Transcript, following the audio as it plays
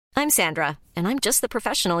I'm Sandra, and I'm just the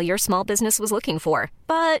professional your small business was looking for.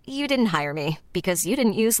 But you didn't hire me because you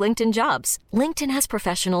didn't use LinkedIn Jobs. LinkedIn has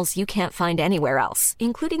professionals you can't find anywhere else,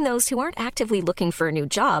 including those who aren't actively looking for a new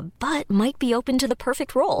job, but might be open to the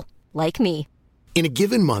perfect role, like me. In a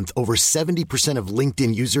given month, over 70% of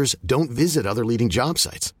LinkedIn users don't visit other leading job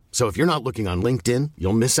sites. So if you're not looking on LinkedIn,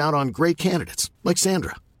 you'll miss out on great candidates like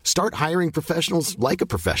Sandra. Start hiring professionals like a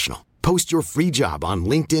professional. Post your free job on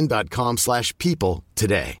linkedin.com/people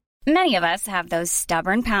today. Many of us have those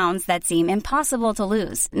stubborn pounds that seem impossible to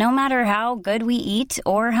lose, no matter how good we eat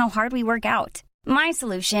or how hard we work out. My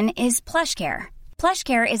solution is PlushCare.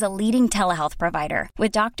 PlushCare is a leading telehealth provider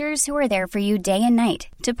with doctors who are there for you day and night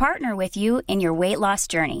to partner with you in your weight loss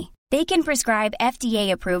journey. They can prescribe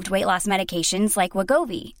FDA-approved weight loss medications like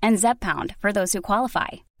Wegovy and Zepbound for those who qualify.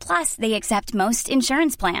 Plus, they accept most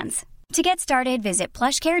insurance plans. To get started, visit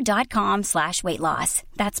plushcare.com/weightloss.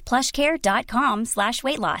 That's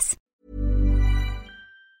plushcare.com/weightloss.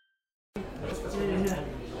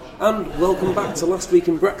 And welcome back to Last Week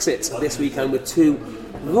in Brexit. This week I'm with two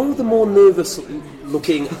rather more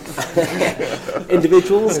nervous-looking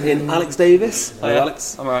individuals in Alex Davis. Hi,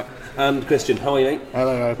 Alex. I'm alright. And Christian. How are you, mate?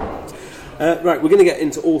 Hello. Right, we're going to get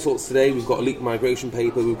into all sorts today. We've got a leaked migration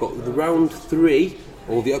paper. We've got the round three,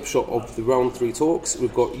 or the upshot of the round three talks.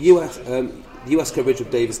 We've got US coverage of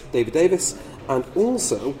David Davis, and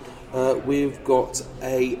also we've got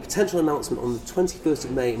a potential announcement on the 21st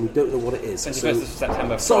of May, and we don't know what it is. 21st of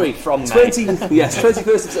September. Sorry, from May.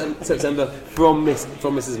 21st of September from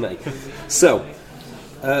Mrs. May. So,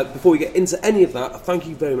 before we get into any of that, thank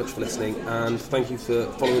you very much for listening, and thank you for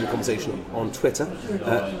following the conversation on Twitter.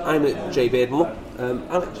 I'm at J Beardmore.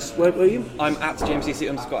 Alex, where are you? I'm at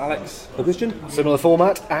GMCC_Alex. And Christian? Similar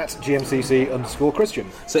format, at GMCC_Christian.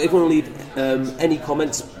 So if you want to leave any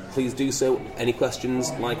comments, please do so. Any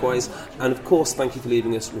questions, likewise. And of course, thank you for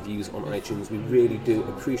leaving us reviews on iTunes. We really do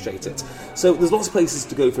appreciate it. So there's lots of places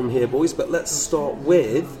to go from here, boys, but let's start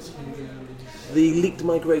with the leaked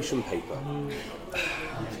migration paper.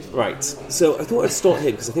 Right, so I thought I'd start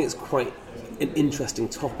here because I think it's quite an interesting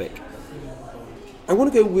topic. I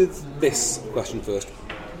want to go with this question first.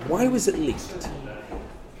 Why was it leaked?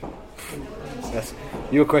 Yes,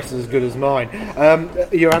 your question's as good as mine.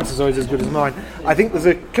 Your answer's always as good as mine. I think there's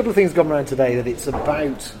a couple of things gone around today that it's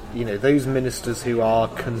about, those ministers who are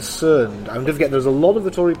concerned. And don't forget, there's a lot of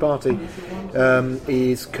the Tory party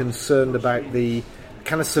is concerned about the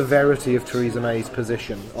kind of severity of Theresa May's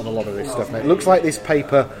position on a lot of this stuff. Now, it looks like this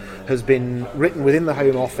paper has been written within the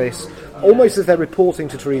Home Office, almost as they're reporting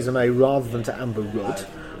to Theresa May rather than to Amber Rudd,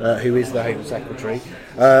 who is the Home Secretary.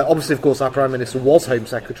 Obviously, of course, our Prime Minister was Home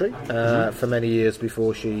Secretary for many years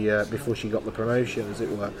before she got the promotion, as it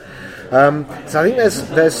were. So I think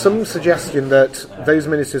there's some suggestion that those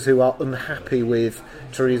ministers who are unhappy with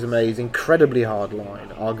Theresa May's incredibly hard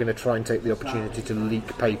line are going to try and take the opportunity to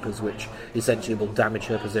leak papers which essentially will damage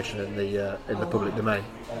her position in the public domain.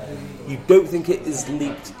 You don't think it is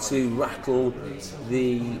leaked to rattle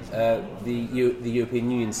the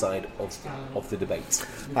European Union side of the debate?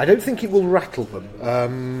 I don't think it will rattle them.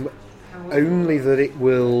 Only that it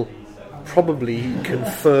will probably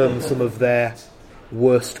confirm some of their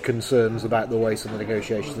worst concerns about the way some of the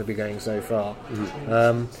negotiations have been going so far.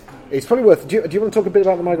 Mm-hmm. It's probably worth... Do you want to talk a bit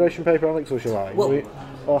about the migration paper, Alex, or shall I?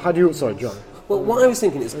 Or how do you... Sorry, John. Well, what I was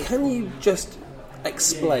thinking is, can you just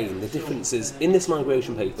explain the differences in this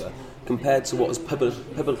migration paper compared to what has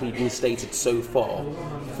publicly been stated so far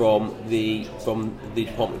from the Department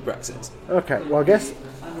of Brexit? Okay, well, I guess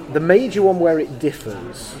the major one where it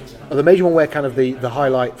differs, or the major one where kind of the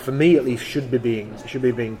highlight, for me at least, should be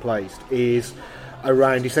being placed, is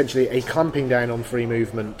around essentially a clamping down on free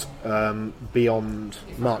movement beyond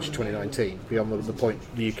March 2019, beyond the point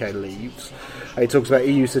the UK leaves. It talks about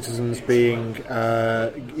EU citizens being,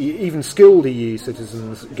 even skilled EU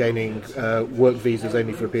citizens, gaining work visas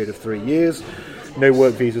only for a period of 3 years, no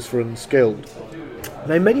work visas for unskilled.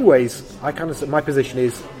 Now, in many ways, my position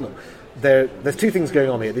is, look, there's two things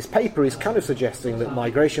going on here. This paper is kind of suggesting that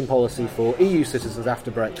migration policy for EU citizens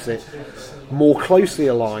after Brexit more closely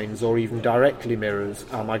aligns or even directly mirrors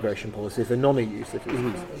our migration policy for non-EU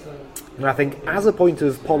citizens. And I think as a point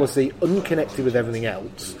of policy unconnected with everything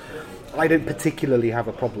else, I don't particularly have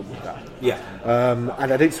a problem with that. Yeah.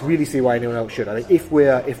 And I don't really see why anyone else should. I think if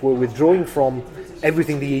we're withdrawing from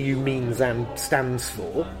everything the EU means and stands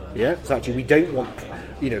for, so actually we don't want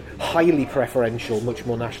highly preferential, much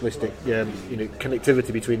more nationalistic,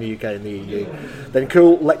 connectivity between the UK and the EU, then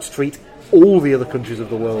cool, let's treat all the other countries of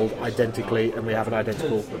the world identically, and we have an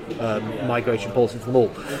identical migration policy for them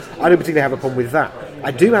all. I don't particularly have a problem with that.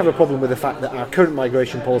 I do have a problem with the fact that our current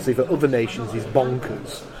migration policy for other nations is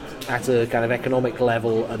bonkers. at a kind of economic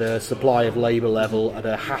level, at a supply of labour level, at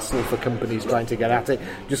a hassle for companies trying to get at it.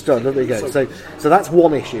 Just there you go. So that's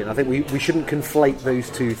one issue, and I think we shouldn't conflate those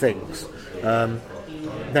two things.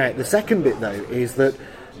 Now, the second bit, though, is that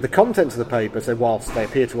the contents of the paper, so whilst they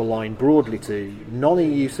appear to align broadly to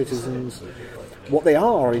non-EU citizens, what they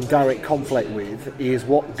are in direct conflict with is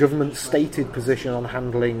what government's stated position on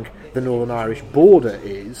handling the Northern Irish border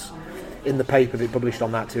is in the paper that it published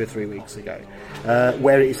on that 2 or 3 weeks ago,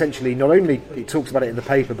 where it essentially not only it talks about it in the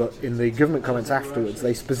paper, but in the government comments afterwards,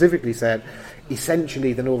 they specifically said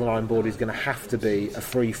essentially the Northern Ireland border is going to have to be a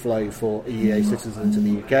free flow for EEA citizens into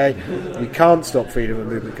the UK. We can't stop freedom of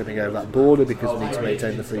movement coming over that border because we need to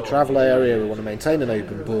maintain the free travel area. We want to maintain an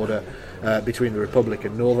open border between the Republic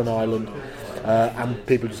and Northern Ireland, and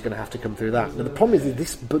people are just going to have to come through that. Now the problem is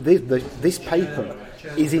this paper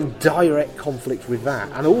is in direct conflict with that,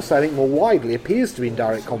 and also I think more widely appears to be in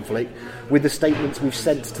direct conflict with the statements we've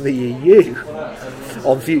sent to the EU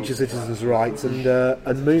on future citizens' rights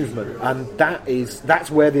and movement, and that's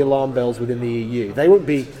where the alarm bells within the EU. They won't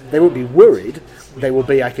be worried. They will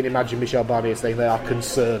be. I can imagine Michel Barnier saying they are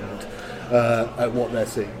concerned at what they're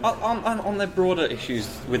seeing. On their broader issues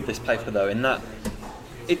with this paper, though, in that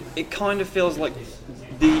it kind of feels like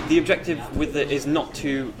the objective with it is not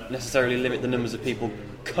to necessarily limit the numbers of people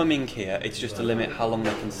coming here, it's just to limit how long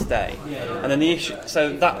they can stay. And then the issue,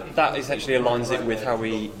 so that essentially aligns it with how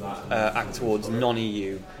we act towards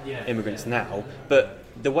non-EU immigrants now. But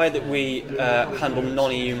the way that we handle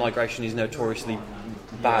non-EU migration is notoriously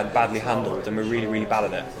badly handled, and we're really, really bad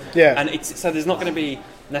at it. Yeah. And so there's not going to be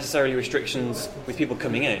necessarily restrictions with people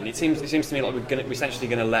coming in. It seems to me like we're essentially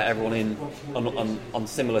going to let everyone in on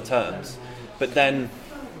similar terms. But then,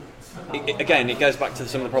 again, it goes back to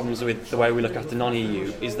some of the problems with the way we look after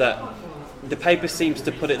non-EU, is that the paper seems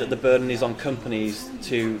to put it that the burden is on companies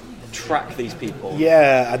to track these people.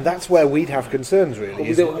 Yeah, and that's where we'd have concerns, really. Well,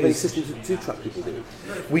 we don't have any systems to track people, do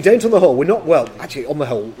we? We don't on the whole. We're not, well, actually, on the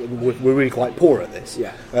whole, we're really quite poor at this.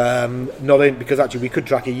 Yeah. Not only because, actually, we could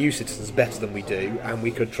track EU citizens better than we do, and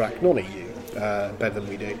we could track non-EU better than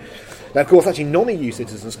we do. Now, of course, actually, non-EU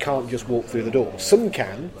citizens can't just walk through the door. Some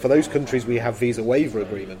can. For those countries we have visa waiver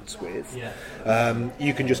agreements with,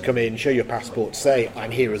 you can just come in, show your passport, say,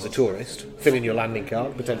 I'm here as a tourist, fill in your landing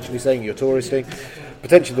card, potentially saying you're touristing,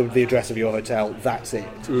 potentially the address of your hotel, that's it.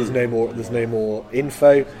 There's no more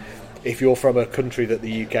info. If you're from a country that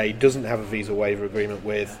the UK doesn't have a visa waiver agreement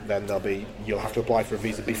with, then you'll have to apply for a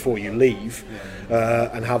visa before you leave,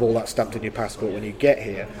 and have all that stamped in your passport when you get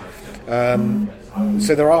here.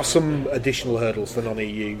 So there are some additional hurdles for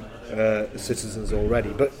non-EU citizens already,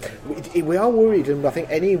 but we are worried, and I think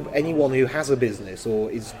anyone who has a business or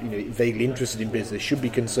is vaguely interested in business should be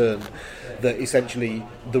concerned that essentially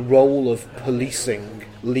the role of policing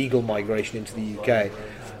legal migration into the UK,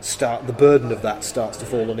 the burden of that starts to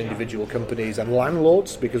fall on individual companies and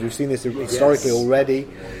landlords, because we've seen this historically already,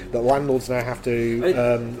 that landlords now have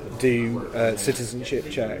to do citizenship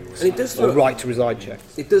checks, and it does or right to reside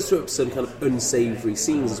checks. It does throw up some kind of unsavoury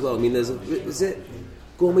scenes as well. I mean, is it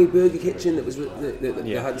Gourmet Burger Kitchen that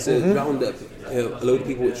had to round up a load of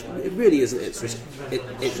people, which it really isn't its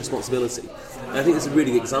responsibility. And I think it's a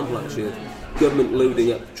really good example, actually, of government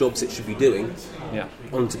loading up jobs it should be doing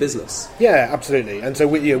onto business. Yeah, absolutely. And so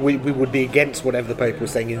we would be against whatever the paper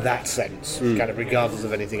was saying in that sense, kind of regardless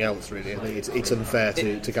of anything else, really. I think it's unfair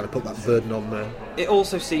to kind of put that burden on there. It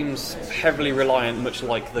also seems heavily reliant, much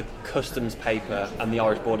like the customs paper and the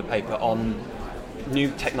Irish border paper, on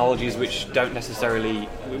new technologies which we don't necessarily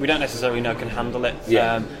know can handle it.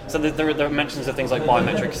 So there are mentions of things like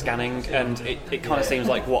biometric scanning, and it kind of seems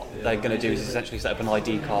like what they're going to do is essentially set up an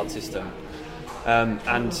ID card system,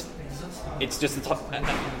 and it's just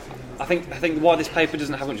I think why this paper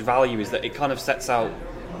doesn't have much value is that it kind of sets out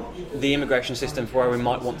the immigration system for where we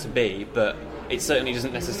might want to be, but it certainly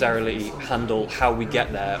doesn't necessarily handle how we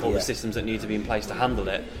get there or the systems that need to be in place to handle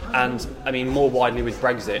it. And I mean, more widely with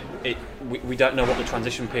Brexit, we don't know what the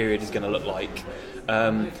transition period is going to look like.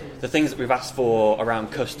 The things that we've asked for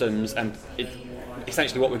around customs and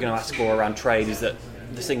essentially what we're going to ask for around trade is that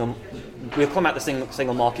we'll come out the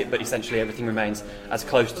single market, but essentially everything remains as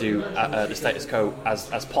close to the status quo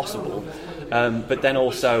as possible. But then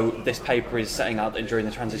also this paper is setting out that during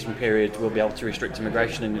the transition period we'll be able to restrict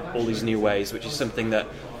immigration in all these new ways, which is something that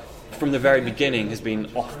from the very beginning has been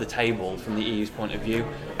off the table from the EU's point of view.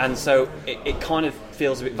 And so it kind of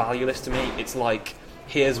feels a bit valueless to me. It's like,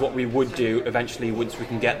 here's what we would do eventually once we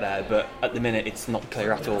can get there, but at the minute it's not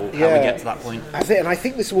clear at all how we get to that point. I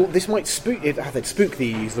think this might spook the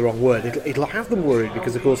EU is the wrong word. It'll have them worried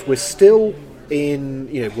because, of course, we're still in,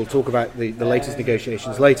 we'll talk about the latest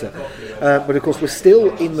negotiations later, but of course we're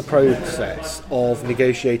still in the process of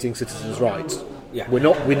negotiating citizens' rights. Yeah. We're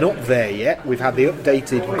not there yet. We've had the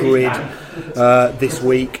updated grid this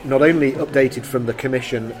week, not only updated from the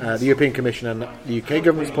Commission, the European Commission and the UK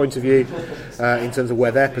government's point of view in terms of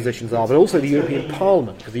where their positions are, but also the European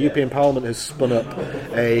Parliament, because the European Parliament has spun up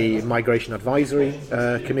a migration advisory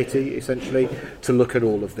committee, essentially, to look at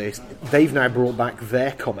all of this. They've now brought back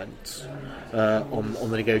their comments on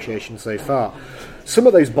the negotiations so far. Some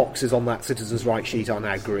of those boxes on that citizens' rights sheet are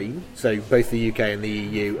now green, so both the UK and the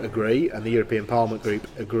EU agree, and the European Parliament group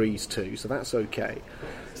agrees too, so that's okay.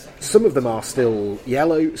 Some of them are still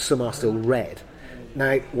yellow, some are still red.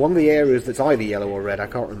 Now, one of the areas that's either yellow or red, I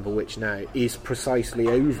can't remember which now, is precisely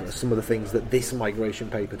over some of the things that this migration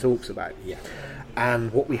paper talks about. Yeah.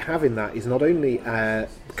 And what we have in that is not only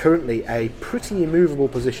currently a pretty immovable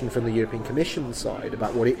position from the European Commission side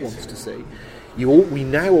about what it wants to see. We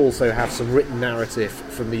now also have some written narrative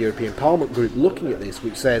from the European Parliament group looking at this,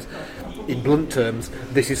 which says, in blunt terms,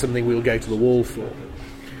 this is something we'll go to the wall for.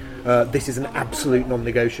 This is an absolute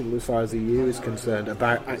non-negotiable as far as the EU is concerned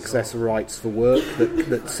about access rights for work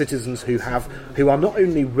that citizens who are not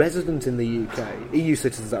only resident in the UK, EU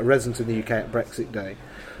citizens that are resident in the UK at Brexit Day,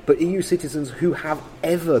 but EU citizens who have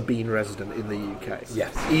ever been resident in the UK,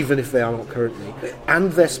 yes, even if they are not currently,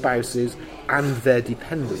 and their spouses and their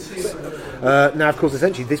dependents. Now, of course,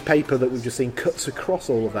 essentially, this paper that we've just seen cuts across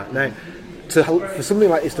all of that. Now, for something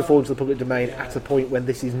like this to fall into the public domain at a point when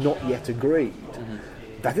this is not yet agreed,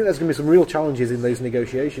 I think there's going to be some real challenges in those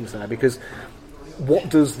negotiations now, because what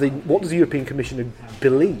does the European Commission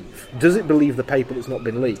believe? Does it believe the paper that's not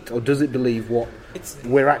been leaked, or does it believe what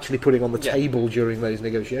we're actually putting on the table during those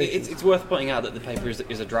negotiations? It's worth pointing out that the paper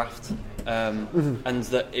is a draft, and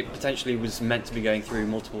that it potentially was meant to be going through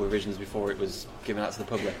multiple revisions before it was given out to the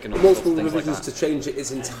public. And all multiple sorts of revisions like to change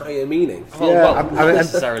its entire meaning. Not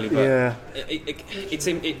necessarily, but yeah.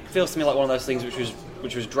 It feels to me like one of those things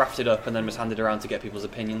which was drafted up and then was handed around to get people's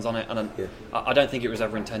opinions on it, and I don't think it was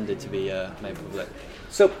ever intended to be made public.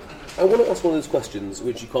 So, I want to ask one of those questions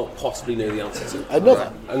which you can't possibly know the answer to.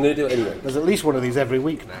 Another. I'm going to do it anyway. There's at least one of these every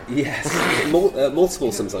week now. Yes,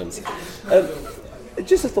 multiple sometimes.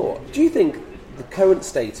 Just a thought. Do you think the current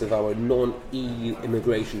state of our non-EU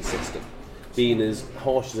immigration system, being as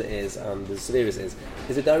harsh as it is and as severe as it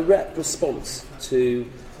is a direct response to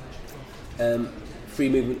free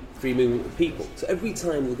movement of people? So every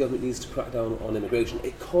time the government needs to crack down on immigration,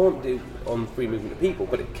 it can't do on free movement of people,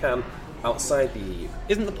 but it can outside the EU.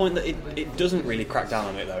 Isn't the point that it doesn't really crack down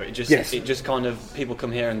on it though? It just kind of, people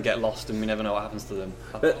come here and get lost and we never know what happens to them.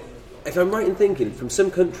 But if I'm right in thinking, from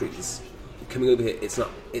some countries coming over here, it's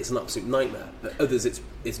an absolute nightmare. But others,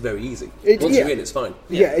 it's very easy. Once you're in, it's fine.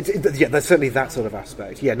 Yeah, there's certainly that sort of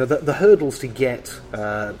aspect. Yeah, no, the hurdles to get,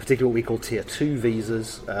 particularly what we call Tier 2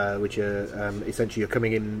 visas, which are essentially you're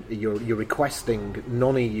coming in, you're requesting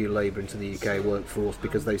non-EU labour into the UK workforce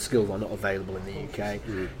because those skills are not available in the UK.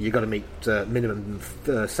 You've got to meet minimum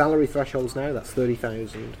salary thresholds now. That's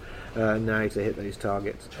 30,000. Now to hit those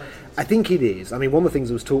targets. I think it is. I mean, one of the things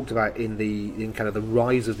that was talked about in kind of the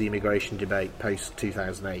rise of the immigration debate post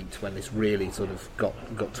 2008, when this really sort of got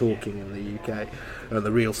talking in the UK, and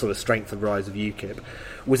the real sort of strength and rise of UKIP,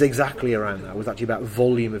 was exactly around that. It was actually about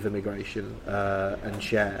volume of immigration and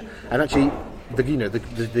share. And actually,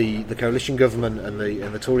 the coalition government and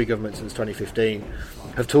the Tory government since 2015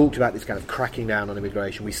 have talked about this kind of cracking down on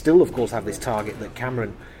immigration. We still, of course, have this target that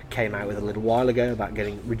Cameron came out with a little while ago about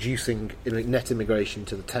reducing net immigration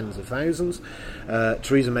to the tens of thousands.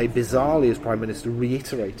 Theresa May, bizarrely, as Prime Minister,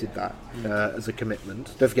 reiterated that as a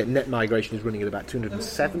commitment. Don't forget, net migration is running at about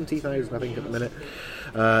 270,000, I think, at the minute.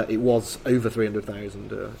 It was over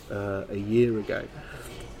 300,000 a year ago.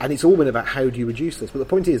 And it's all been about how do you reduce this. But the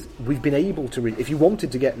point is, we've been able to... if you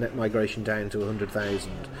wanted to get net migration down to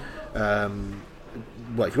 100,000...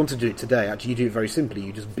 well, if you want to do it today, actually you do it very simply.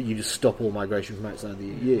 You just stop all migration from outside the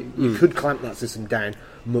EU. You could clamp that system down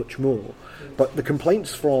much more. But the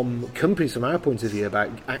complaints from companies, from our point of view, about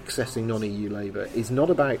accessing non-EU labour is not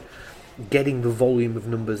about getting the volume of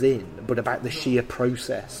numbers in, but about the sheer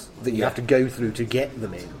process that you have to go through to get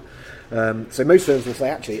them in. So most firms will say,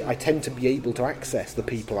 actually, I tend to be able to access the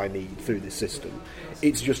people I need through this system.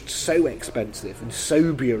 It's just so expensive and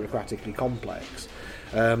so bureaucratically complex.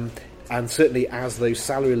 And certainly as those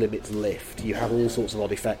salary limits lift, you have all sorts of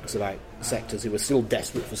odd effects about sectors who are still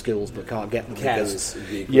desperate for skills but can't get them because...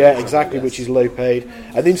 Yeah, exactly, which is low paid.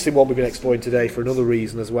 And the interesting one we've been exploring today for another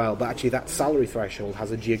reason as well, but actually that salary threshold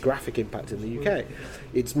has a geographic impact in the UK.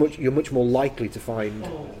 You're much more likely to find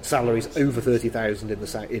salaries over 30,000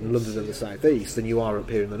 in London and the South East than you are up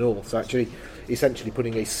here in the North. So actually, essentially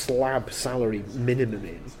putting a slab salary minimum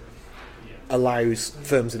in allows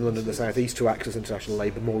firms in London and the South East to access international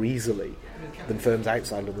labour more easily than firms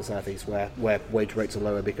outside London and the South East where wage rates are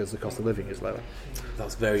lower because the cost of living is lower.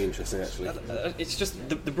 That's very interesting, actually. It's just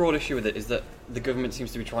the broad issue with it is that the government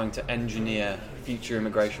seems to be trying to engineer future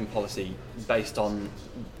immigration policy based on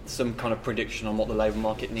some kind of prediction on what the labour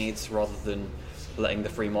market needs rather than letting the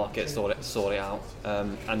free market sort it out,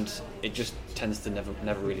 and it just tends to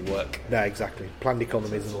never really work. No, exactly. Planned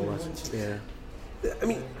economies and all that. Yeah. I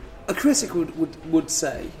mean, a critic would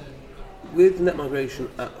say, with net migration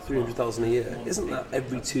at 300,000 a year, isn't that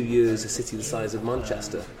every 2 years a city the size of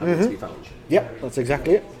Manchester having to be found? Yep, that's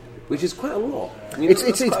exactly it. Which is quite a lot.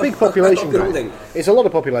 It's big population growth. It's a lot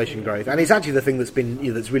of population growth, and it's actually the thing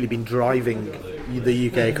that's really been driving the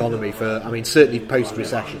UK economy for. I mean, certainly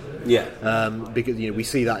post-recession. Yeah. Because we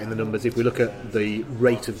see that in the numbers. If we look at the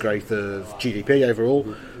rate of growth of GDP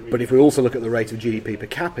overall, but if we also look at the rate of GDP per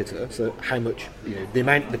capita, so how much the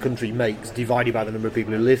amount the country makes divided by the number of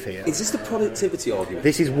people who live here. Is this the productivity argument?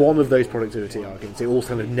 This is one of those productivity arguments. It all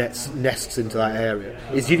kind of nests into that area.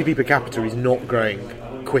 Is GDP per capita is not growing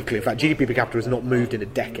quickly. In fact, GDP per capita has not moved in a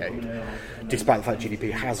decade, despite the fact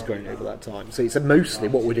GDP has grown over that time. So it's mostly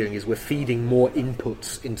what we're doing is we're feeding more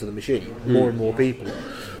inputs into the machine, more and more people,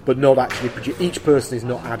 but not actually each person is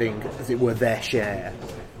not adding, as it were, their share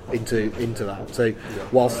into that. So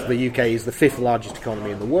whilst the UK is the 5th largest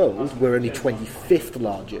economy in the world, we're only 25th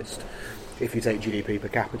largest if you take GDP per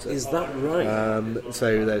capita. Is that right?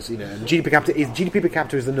 So there's GDP per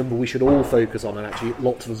capita is the number we should all focus on, and actually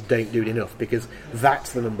lots of us don't do it enough because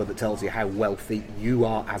that's the number that tells you how wealthy you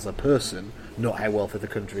are as a person, not how wealthy the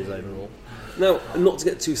country is overall. Now, not to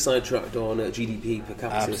get too sidetracked on GDP per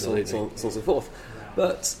capita and so on and so forth,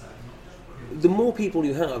 but the more people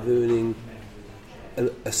you have earning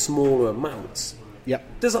a smaller amount,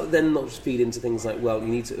 does that then not just feed into things like, well, you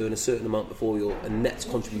need to earn a certain amount before you're a net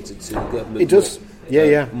contributor to the government? It does,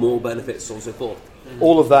 more benefits, so on and so forth.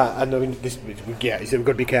 All of that, and I mean, so we've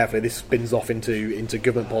got to be careful. This spins off into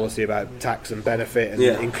government policy about tax and benefit and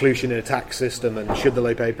inclusion in a tax system, and should the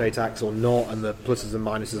low pay tax or not, and the pluses and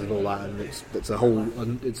minuses of all that. And it's a whole,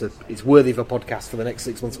 it's worthy of a podcast for the next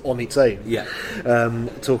 6 months on its own. Yeah,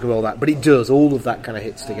 talking about all that, but it does. All of that kind of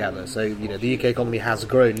hits together. So the UK economy has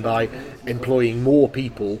grown by employing more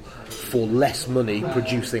people for less money,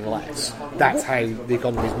 producing less. That's how the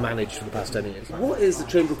economy's managed for the past 10 years. What is the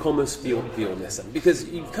Chamber of Commerce view on this then? Because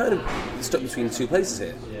you've kind of stuck between two places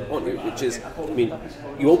here, aren't you? Which is, I mean,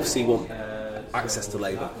 you obviously want access to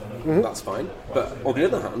labour, that's fine. But on the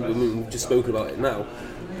other hand, we've just spoken about it now,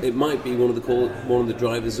 it might be one of the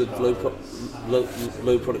drivers of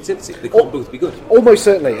low productivity. They can't both be good. Almost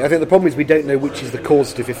certainly. I think the problem is we don't know which is the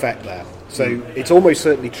causative effect there. So it's almost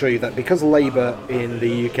certainly true that because labour in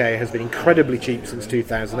the UK has been incredibly cheap since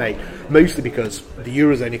 2008, mostly because the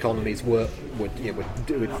Eurozone economies were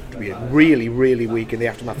really, really weak in the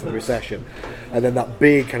aftermath of the recession, and then that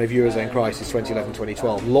big kind of Eurozone crisis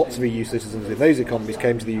 2011-2012, lots of EU citizens in those economies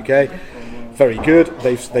came to the UK. Very good.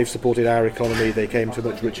 They've supported our economy. They came to a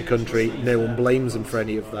much richer country. No one blames them for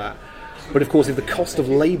any of that. But of course, if the cost of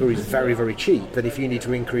labour is very, very cheap, then if you need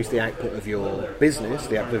to increase the output of your business,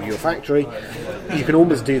 the output of your factory, you can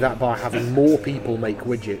almost do that by having more people make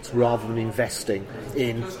widgets rather than investing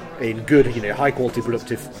in good, high quality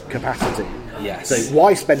productive capacity. Yes. So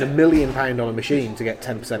why spend £1 million on a machine to get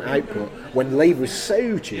 10% output when labour is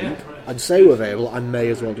so cheap and so available, I may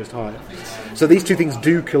as well just hire? So these two things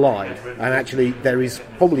do collide, and actually there is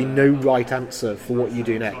probably no right answer for what you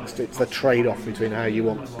do next. It's a trade-off between how you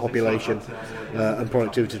want population and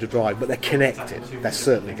productivity to drive, but they're connected. They're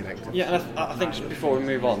certainly connected. Yeah, and I think just before we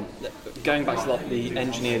move on, going back to the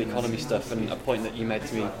engineered economy stuff, and a point that you made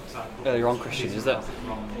to me earlier on, Christian, is that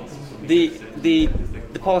the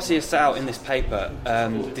policy is set out in this paper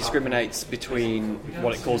discriminates between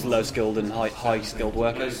what it calls low-skilled and high-skilled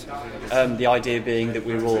workers. The idea being that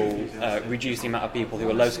we will reduce the amount of people who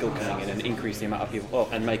are low-skilled coming in and increase the amount of people,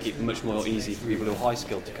 and make it much more easy for people who are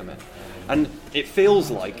high-skilled to come in. And it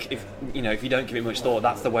feels like if you don't give it much thought,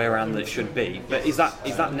 that's the way around that it should be. But is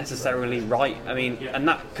that necessarily right? I mean, and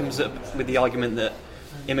that comes up with the argument that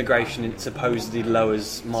immigration supposedly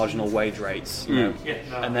lowers marginal wage rates, you know,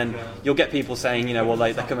 and then you'll get people saying, you know, well,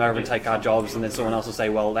 they come over and take our jobs, and then someone else will say,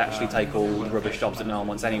 well, they actually take all the rubbish jobs that no one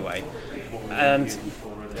wants anyway. And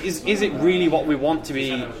is it really what we want to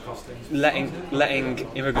be letting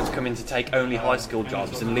immigrants come in to take only high-skilled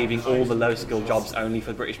jobs and leaving all the low-skilled jobs only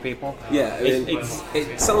for British people? Yeah, I mean,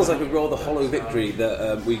 it sounds like a rather hollow victory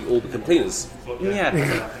that we all become cleaners. Yeah,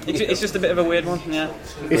 it's just a bit of a weird one. Yeah,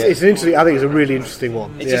 it's an interesting. I think it's a really interesting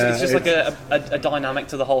one. It's just like a dynamic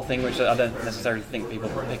to the whole thing, which I don't necessarily think people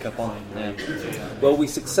pick up on. Yeah. Well, we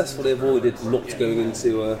successfully avoided not going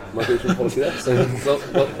into migration policy there.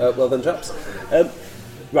 So well done, chaps.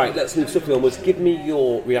 Right, let's move swiftly onwards. Give me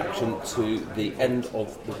your reaction to the end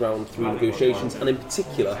of the round 3 negotiations, and in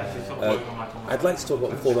particular, I'd like to talk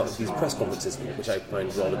about the format of these press conferences, which I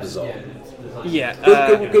find rather bizarre. Yeah.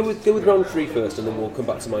 Go with round 3 first, and then we'll come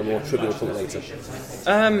back to my more trivial point later.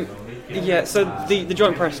 Yeah, so the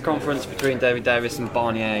joint press conference between David Davis and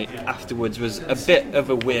Barnier afterwards was a bit of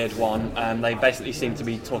a weird one. They basically seemed to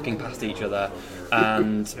be talking past each other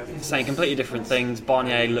and saying completely different things.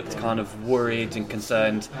 Barnier looked kind of worried and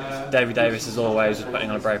concerned. David Davis, as always, was putting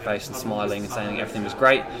on a brave face and smiling and saying everything was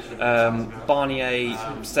great.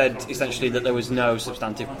 Barnier said essentially that there was no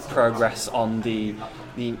substantive progress on the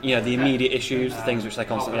immediate issues, the things which they're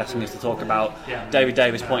constantly asking us to talk about. David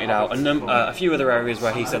Davis pointed out a few other areas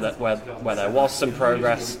where he said that where there was some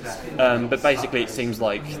progress, but basically it seems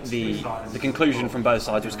like the conclusion from both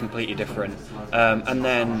sides was completely different. And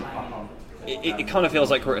then it kind of feels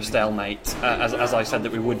like we're at a stalemate, as I said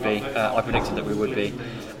that we would be. I predicted that we would be.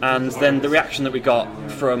 And then the reaction that we got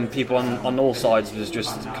from people on all sides was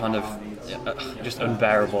just kind of just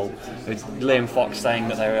unbearable. With Liam Fox saying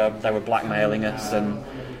that they were blackmailing us, and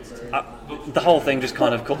the whole thing just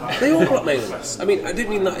kind of... They are blackmailing us. I mean, I didn't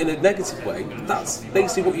mean that in a negative way. That's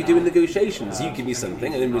basically what you do in negotiations. You give me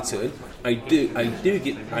something, and in return, I do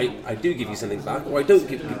give you something back, or I don't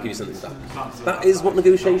give you something back. That is what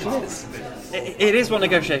negotiation is. It is what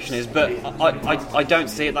negotiation is, but I don't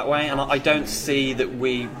see it that way, and I don't see that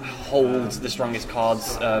we hold the strongest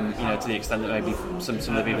cards, to the extent that maybe some of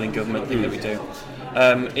the people in government think that we do.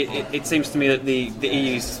 It seems to me that the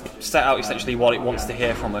EU's set out essentially what it wants to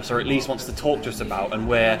hear from us, or at least wants to talk to us about, and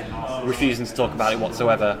we're refusing to talk about it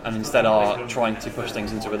whatsoever, and instead are trying to push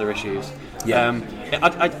things into other issues. Yeah.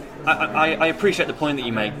 I appreciate the point that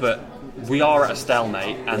you make, but we are at a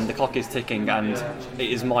stalemate, and the clock is ticking, and it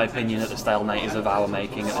is my opinion that the stalemate is of our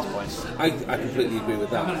making at this point. I completely agree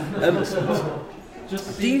with that.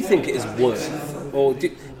 Do you think it is worth, or do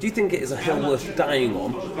you think it is a hill worth dying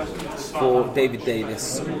on for David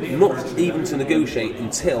Davis not even to negotiate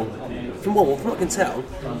until, from what I can tell,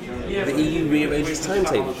 the EU rearranges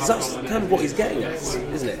timetable? Because that's kind of what he's getting at,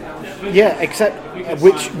 isn't it? Yeah, except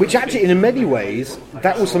which actually, in many ways,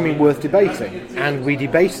 that was something worth debating, and we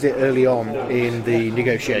debated it early on in the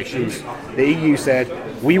negotiations. The EU said,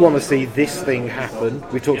 we want to see this thing happen.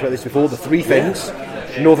 We talked about this before, the 3 things. Yeah.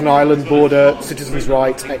 Northern Ireland border, citizens'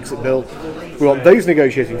 rights, exit bill. We want those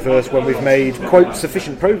negotiating first. When we've made, quote,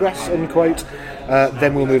 sufficient progress, unquote,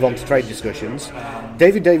 then we'll move on to trade discussions.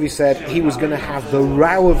 David Davis said he was going to have the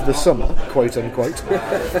row of the summer, quote unquote,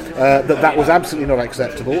 that was absolutely not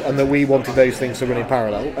acceptable, and that we wanted those things to run in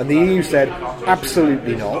parallel. And the EU said,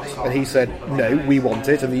 absolutely not. And he said, no, we want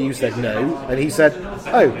it. And the EU said, no. And he said,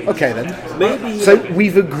 oh, okay then. Maybe. So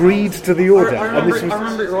we've agreed to the order. I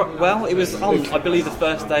remember it right. Well, it was on, I believe, the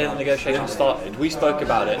first day that the negotiations started. We spoke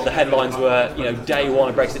about it. The headlines were, day 1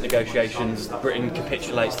 of Brexit negotiations, Britain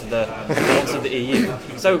capitulates to the wants of the EU.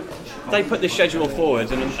 So they put this schedule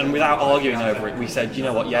forward, and without arguing over it, we said, you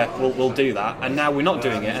know what, yeah, we'll do that. And now we're not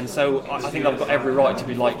doing it, and so I think I've got every right to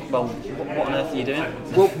be like, well, what on earth are you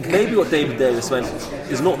doing? Well, maybe what David Davis meant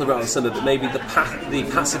is not the row of the summer, but maybe the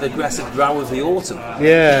passive-aggressive row of the autumn.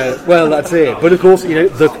 Yeah, well, that's it. But of course,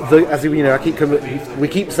 as we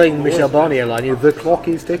keep saying Michel Barnier line. The clock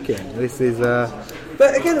is ticking. This is.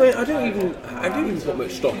 But again, I mean, I don't even put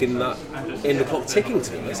much stock in the clock ticking.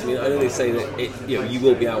 To be honest, I mean, I only say that you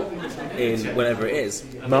will be out in whenever it is.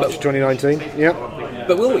 March 2019. Yeah.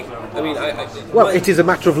 But will we? I mean, it is a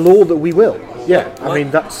matter of law that we will. Yeah. I mean,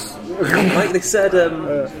 that's like they said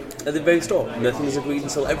at the very start. Nothing is agreed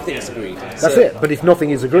until everything is agreed. That's it. But if nothing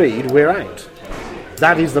is agreed, we're out.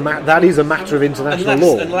 That is a matter of international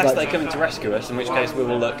law. Unless they come in to rescue us, in which case we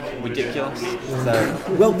will look ridiculous.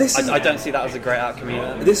 So, well, I don't see that as a great outcome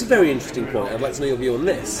either. This is a very interesting point. I'd like to know your view on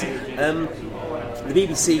this. The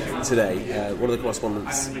BBC today, one of the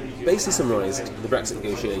correspondents, basically summarised the Brexit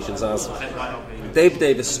negotiations as David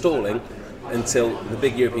Davis stalling until the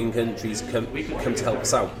big European countries come to help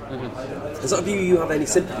us out. Mm-hmm. Is that a view you have any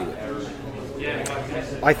sympathy with?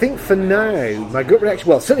 I think for now, my gut reaction,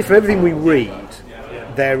 well, certainly from everything we read,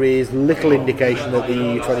 there is little indication that the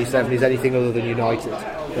EU27 is anything other than united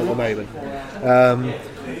at the moment.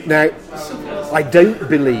 Now, I don't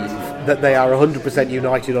believe that they are 100%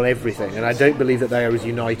 united on everything, and I don't believe that they are as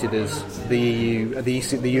united as the EU,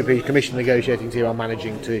 the European Commission negotiating team are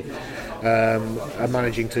managing to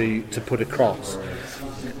put across.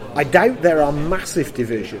 I doubt there are massive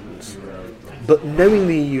divisions, but knowing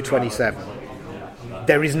the EU27,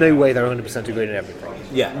 there is no way they're 100% agreed on everything.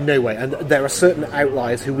 Yeah. No way. And there are certain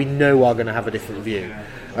outliers who we know are going to have a different view.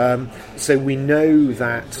 So we know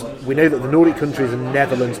that the Nordic countries and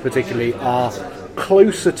Netherlands particularly are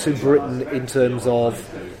closer to Britain in terms of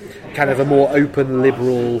kind of a more open,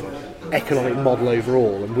 liberal economic model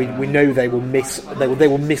overall, and we know they will miss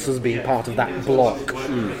us being part of that bloc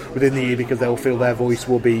within the EU, because they will feel their voice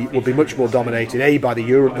will be much more dominated, A, by the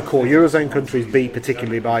core Eurozone countries, B,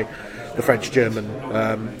 particularly by the French-German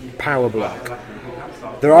power bloc.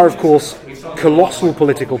 There are, of course, colossal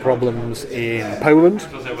political problems in Poland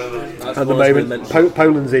at the moment.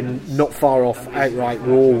 Poland's in not far off outright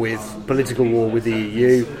political war with the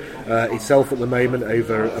EU itself at the moment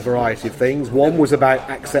over a variety of things. One was about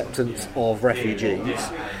acceptance of refugees,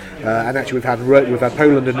 and actually we've had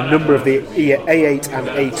Poland and a number of the A8 and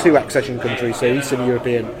A2 accession countries, so Eastern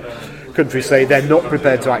European countries, say they're not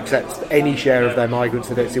prepared to accept any share of their migrants.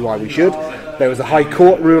 They don't see why we should. There was a High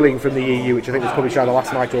Court ruling from the EU, which I think was published either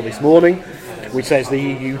last night or this morning, which says the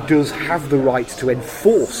EU does have the right to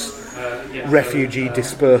enforce refugee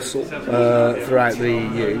dispersal throughout the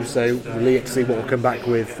EU. So we'll see what will come back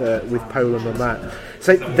with Poland on that.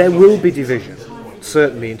 So there will be division,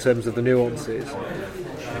 certainly in terms of the nuances.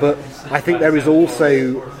 But I think there is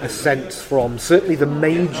also a sense from certainly the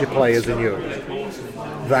major players in Europe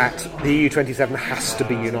that the EU27 has to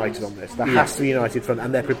be united on this. There has to be a united front,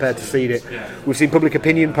 and they're prepared to cede it. We've seen public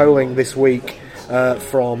opinion polling this week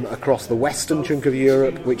from across the western chunk of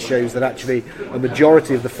Europe, which shows that actually a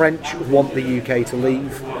majority of the French want the UK to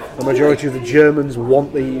leave, a majority of the Germans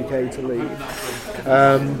want the UK to leave.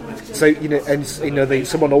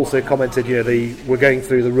 Someone also commented, we're going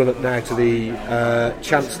through the run-up now to the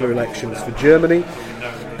Chancellor elections for Germany.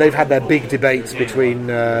 They've had their big debates between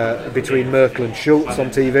Merkel and Schulz on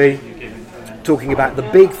TV, talking about the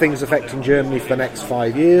big things affecting Germany for the next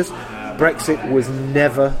 5 years. Brexit was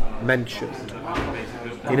never mentioned.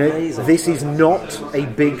 This is not a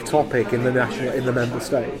big topic in the member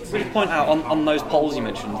states. We point out on those polls you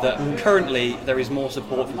mentioned that currently there is more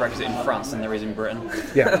support for Brexit in France than there is in Britain.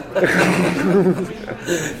 Yeah,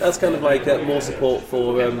 that's kind of like more support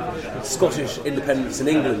for Scottish independence in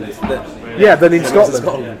England than in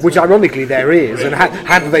Scotland, which ironically there is. And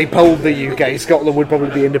had they polled the UK, Scotland would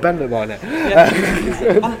probably be independent by now.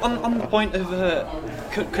 Yeah. On the point of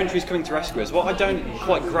countries coming to rescue us, what I don't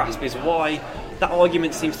quite grasp is why that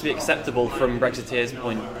argument seems to be acceptable from Brexiteers'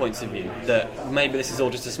 points of view, that maybe this is all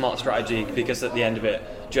just a smart strategy because at the end of it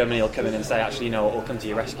Germany will come in and say, actually, we'll come to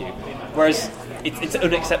your rescue. Whereas it's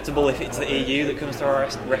unacceptable if it's the EU that comes to our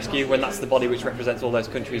rescue, when that's the body which represents all those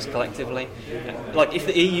countries collectively. Like, if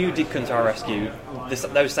the EU did come to our rescue,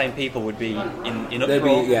 those same people would be in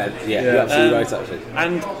uproar. You're absolutely right, actually.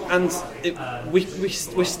 And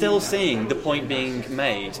we're still seeing the point being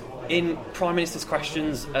made. In Prime Minister's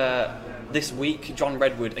questions this week, John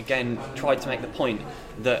Redwood again tried to make the point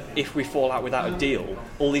that if we fall out without a deal,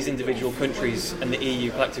 all these individual countries and the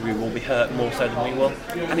EU collectively will be hurt more so than we will,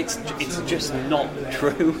 and it's just not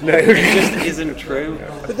true. No. It just isn't true.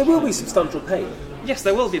 But there will be substantial pain. Yes,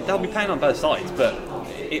 there will be. There'll be pain on both sides, but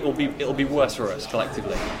it'll be worse for us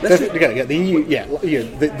collectively. The EU,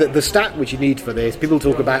 the stat which you need for this, people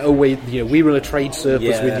talk about, we run a trade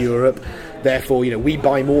surplus with Europe. Therefore, we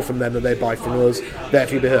buy more from them than they buy from us.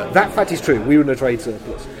 Therefore, you'll be hurt. That fact is true. We run a trade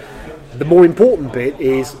surplus. The more important bit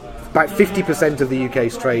is about 50% of the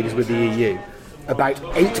UK's trade is with the EU. About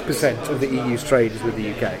 8% of the EU's trade is with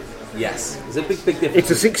the UK. Yes, there's a big difference.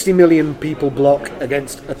 It's a 60 million people bloc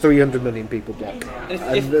against a 300 million people bloc.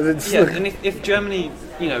 If Germany,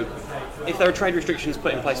 if there are trade restrictions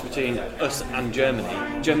put in place between us and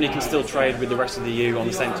Germany can still trade with the rest of the EU on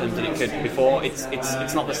the same terms that it could before. It's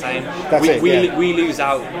not the same. We lose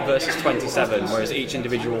out versus 27, whereas each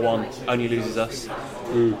individual one only loses us.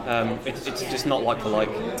 It's just not like for like.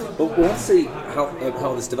 But we'll have to see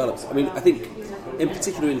how this develops. I mean, I think in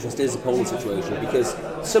particular interest is the Poland situation, because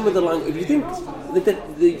some of the language, if you think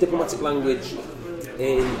the diplomatic language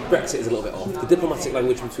in Brexit is a little bit off. The diplomatic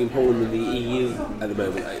language between Poland and the EU at the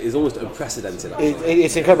moment is almost unprecedented.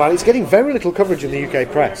 It's incredible. It's getting very little coverage in the UK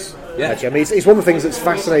press. Yeah. Actually, I mean, it's one of the things that's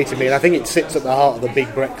fascinated me, and I think it sits at the heart of the big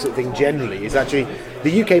Brexit thing generally, is actually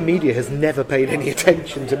the UK media has never paid any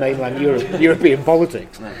attention to mainland European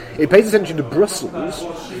politics. It pays attention to Brussels,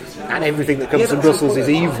 and everything that comes from Brussels is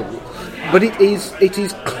evil. But it is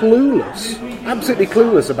clueless, absolutely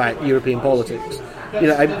clueless about European politics. You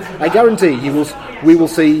know, I guarantee we will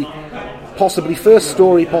see possibly first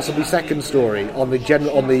story, possibly second story on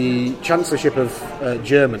the Chancellorship of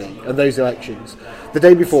Germany and those elections the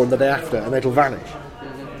day before and the day after, and it'll vanish.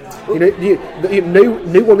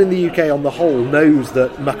 No one in the UK on the whole knows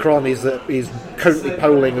that Macron is currently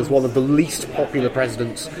polling as one of the least popular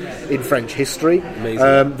presidents in French history.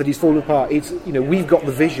 That he's fallen apart. We've got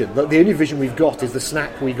the vision. The only vision we've got is the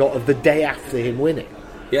snap we got of the day after him winning.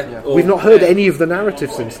 Yeah. We've not heard any of the narrative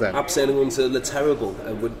since then. Abseiling on to Le Terrible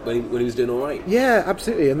when he was doing all right. Yeah,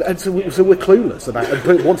 absolutely. And so we're clueless about it.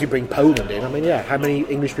 And once you bring Poland in, I mean, how many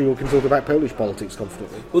English people can talk about Polish politics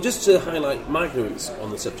confidently? Well, just to highlight my ignorance on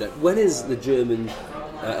the subject, when is the German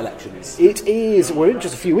elections? It is. We're in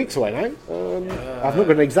just a few weeks away now. I've not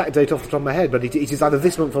got an exact date off the top of my head, but it is either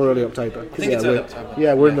this month or early October. I think it's early October.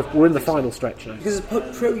 Yeah, we're in the final stretch now. Because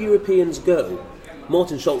as pro-Europeans go,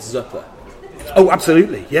 Martin Schulz is up there. Oh,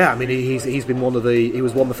 absolutely. Yeah, I mean, he's been one of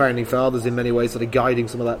the founding fathers in many ways, sort of guiding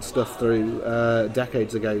some of that stuff through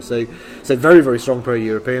decades ago. So very, very strong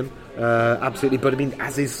pro-European, absolutely. But I mean,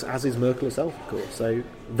 as is Merkel herself, of course. So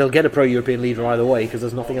they'll get a pro-European leader either way because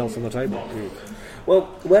there's nothing else on the table. Well,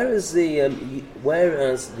 whereas the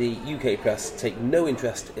UK press take no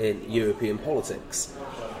interest in European politics,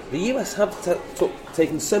 the US have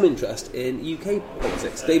taken some interest in UK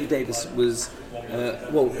politics. David Davis was, I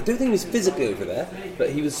don't think he was physically over there, but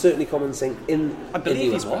he was certainly commenting in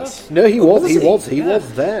the US press. No, he was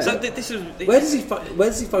there. So where does he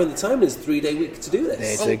find the time in his 3-day week to do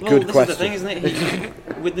this? It's a good question. Is the thing, isn't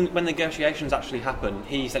it? When negotiations actually happen,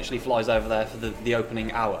 he essentially flies over there for the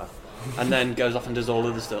opening hour. And then goes off and does all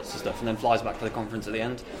other sorts of stuff, and then flies back to the conference at the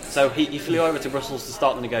end. So he flew over to Brussels to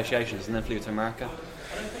start the negotiations, and then flew to America.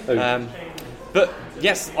 But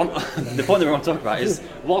yes, the point that we want to talk about is,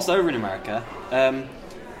 whilst over in America,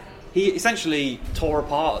 he essentially tore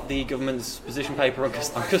apart the government's position paper on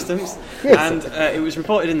customs, and it was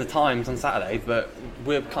reported in the Times on Saturday, but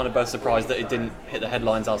we're kind of both surprised that it didn't hit the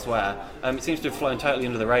headlines elsewhere. It seems to have flown totally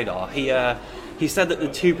under the radar. He said that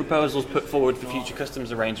the two proposals put forward for future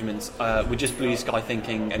customs arrangements were just blue sky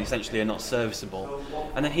thinking and essentially are not serviceable.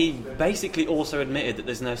 And then he basically also admitted that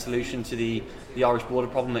there's no solution to the Irish border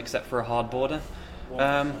problem except for a hard border.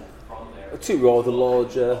 Two rather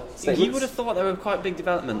large statements. You would have thought there were quite big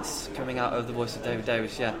developments coming out of the voice of David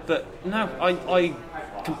Davis, yeah. But no, I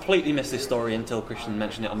completely missed this story until Christian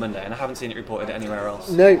mentioned it on Monday, and I haven't seen it reported anywhere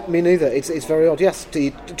else. No, me neither. It's very odd. Yes,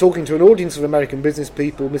 talking to an audience of American business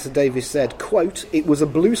people, Mr. Davis said, quote, "It was a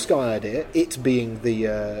blue sky idea, it being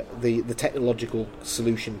the technological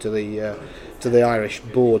solution to the Irish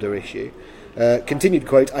border issue." Continued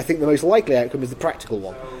quote, "I think the most likely outcome is the practical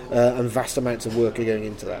one, and vast amounts of work are going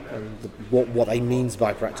into that." And what he means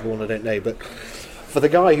by practical one, I don't know. But for the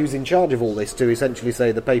guy who's in charge of all this to essentially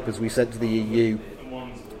say the papers we sent to the EU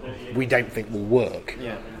we don't think will work,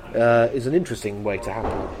 is an interesting way to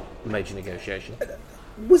handle a major negotiation.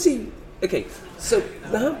 Was he... Okay, so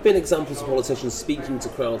there have been examples of politicians speaking to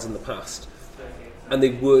crowds in the past, and they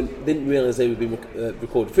didn't realise they were being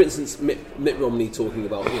recorded. For instance, Mitt Romney talking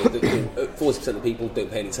about 40% of people don't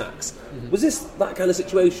pay any tax. Mm-hmm. Was this that kind of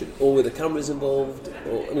situation, or were the cameras involved?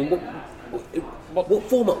 Or, I mean, what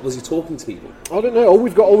format was he talking to people? I don't know. All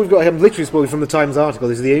we've got. I'm literally spoiling from the Times article.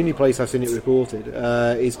 This is the only place I've seen it reported.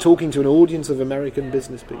 Is talking to an audience of American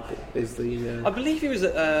business people. I believe he was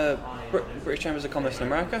at British Chambers of Commerce in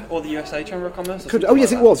America, or the USA Chamber of Commerce.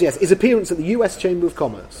 Yes, it was. Yes, his appearance at the US Chamber of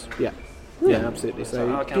Commerce. Yeah. Yeah, absolutely.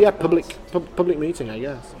 So, public meeting, I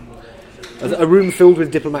guess. A room filled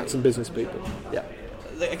with diplomats and business people. Yeah.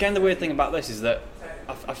 Again, the weird thing about this is that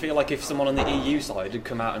I feel like if someone on the EU side had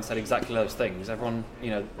come out and said exactly those things, everyone,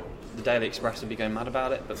 the Daily Express would be going mad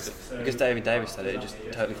about it. But because David Davis said it, it just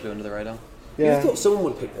totally flew under the radar. Yeah. You thought someone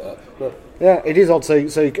would pick that up. But... Yeah, it is odd. So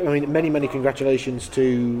I mean, many congratulations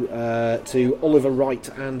to Oliver Wright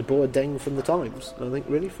and Boateng from the Times. I think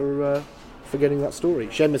really for getting that story.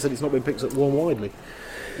 Shame said it's not been picked up more widely.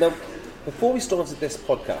 Now, before we started this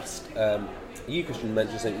podcast, you, Christian,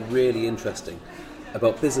 mentioned something really interesting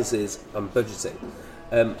about businesses and budgeting.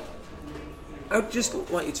 I'd just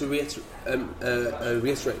like you to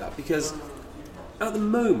reiterate that, because at the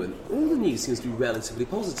moment, all the news seems to be relatively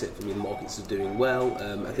positive. I mean, the markets are doing well.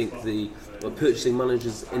 I think the purchasing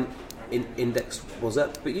managers index was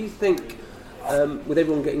up. But you think, with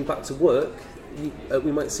everyone getting back to work,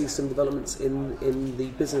 we might see some developments in the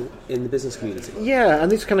business community. Yeah,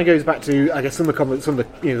 and this kind of goes back to, I guess, some of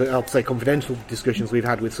the I'll say confidential discussions we've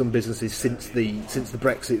had with some businesses since the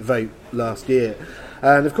Brexit vote last year.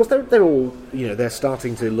 And of course, they're all, they're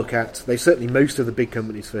starting to look at. Certainly most of the big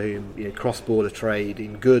companies for whom cross-border trade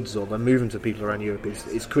in goods or the movement of people around Europe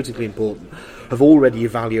is critically important, have already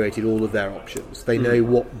evaluated all of their options. They know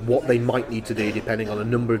what they might need to do depending on a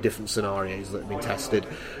number of different scenarios that have been tested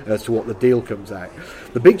as to what the deal comes out.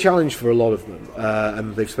 The big challenge for a lot of them,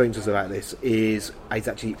 and they've spoken to us about this, is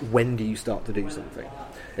actually when do you start to do something?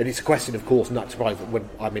 And it's a question, of course, not surprised that when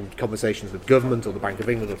I'm in conversations with government or the Bank of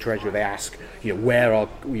England or Treasury, they ask,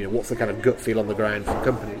 what's the kind of gut feel on the ground from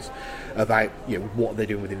companies about, what they're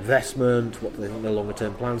doing with investment, what their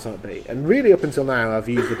longer-term plans might be. And really, up until now, our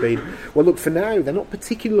views have been, well, look, for now, they're not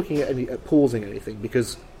particularly looking at pausing anything,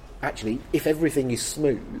 because actually, if everything is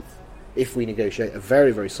smooth, if we negotiate a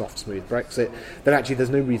very, very soft, smooth Brexit, then actually there's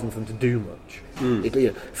no reason for them to do much.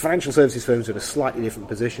 Financial services firms are in a slightly different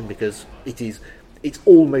position because it's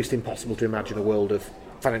almost impossible to imagine a world of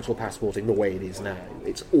financial passporting the way it is now.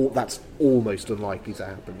 That's almost unlikely to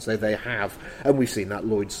happen. So they have, and we've seen that.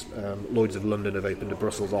 Lloyd's of London have opened a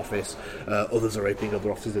Brussels office. Others are opening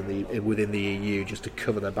other offices within the EU just to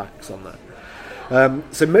cover their backs on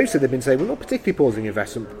that. So mostly they've been saying we're not particularly pausing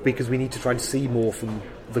investment because we need to try and see more from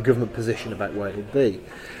the government position about where it'll be.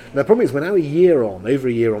 Now, the problem is we're now over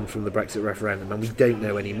a year on from the Brexit referendum, and we don't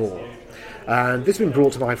know any more. And this has been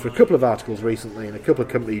brought to mind for a couple of articles recently, and a couple of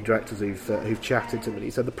company directors who've chatted to me.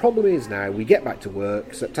 So the problem is now we get back to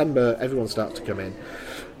work, September, everyone starts to come in.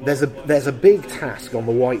 There's a big task on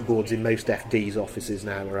the whiteboards in most FD's offices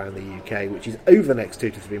now around the UK, which is over the next 2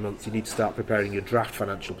 to 3 months you need to start preparing your draft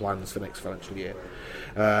financial plans for next financial year.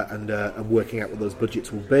 And working out what those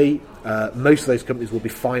budgets will be. Most of those companies will be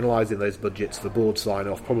finalising those budgets for board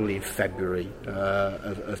sign-off probably in February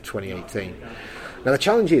of 2018. Now the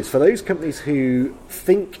challenge is, for those companies who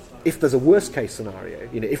think if there's a worst-case scenario,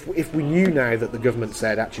 if we knew now that the government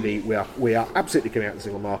said, actually, we are absolutely coming out of the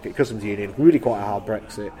single market, customs union, really quite a hard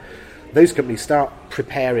Brexit, those companies start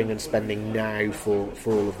preparing and spending now for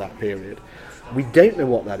all of that period. We don't know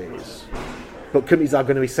what that is. But companies are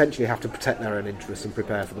going to essentially have to protect their own interests and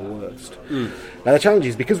prepare for the worst. Now the challenge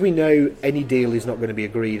is, because we know any deal is not going to be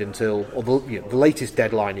agreed until, or the latest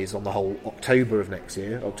deadline is on the whole October of next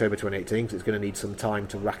year, October 2018, because it's going to need some time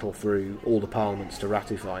to rattle through all the parliaments to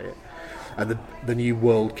ratify it. And the new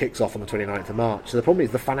world kicks off on the 29th of March. So the problem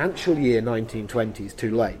is the financial year 1920 is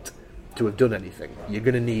too late to have done anything. You're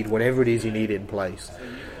going to need whatever it is you need in place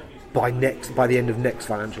by the end of next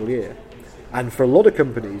financial year. And for a lot of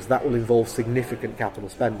companies, that will involve significant capital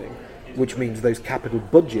spending, which means those capital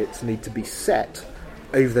budgets need to be set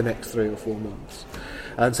over the next 3 or 4 months.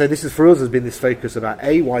 And so this is, for us, has been this focus about,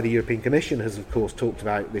 why the European Commission has, of course, talked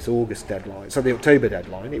about this August deadline. So the October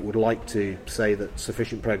deadline, it would like to say that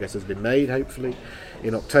sufficient progress has been made, hopefully,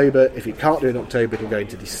 in October. If it can't do in October, it'll go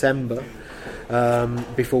into December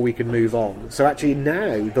before we can move on. So actually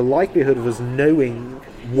now, the likelihood of us knowing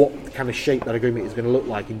what kind of shape that agreement is going to look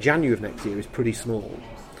like in January of next year is pretty small.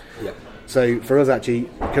 Yeah. So for us, actually,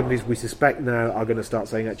 companies we suspect now are going to start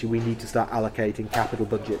saying, actually, we need to start allocating capital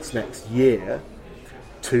budgets next year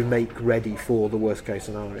to make ready for the worst case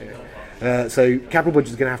scenario. So capital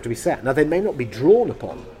budgets are going to have to be set. Now, they may not be drawn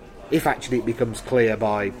upon if actually it becomes clear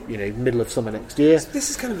by middle of summer next year.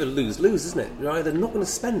 This is kind of a lose-lose, isn't it? You're either not going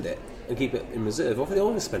to spend it and keep it in reserve, or if they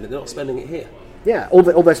want to spend it, they're not spending it here. Yeah, or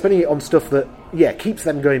they're spending it on stuff that, keeps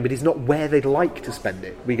them going, but is not where they'd like to spend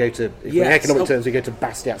it. We go to, in economic terms, we go to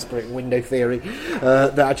Bastiat's window theory,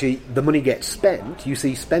 that actually the money gets spent, you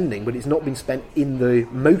see spending, but it's not been spent in the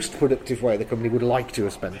most productive way the company would like to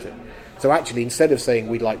have spent it. So actually, instead of saying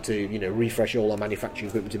we'd like to, refresh all our manufacturing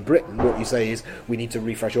equipment in Britain, what you say is we need to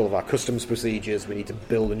refresh all of our customs procedures, we need to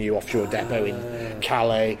build a new offshore depot in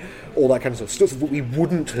Calais, all that kind of stuff that we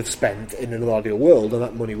wouldn't have spent in another ideal world, and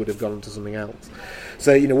that money would have gone into something else.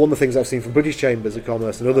 So, one of the things I've seen from British Chambers of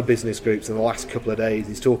Commerce and other business groups in the last couple of days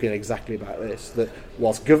is talking exactly about this, that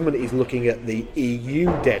whilst government is looking at the EU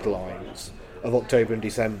deadlines of October and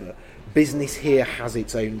December, business here has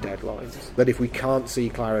its own deadlines, that if we can't see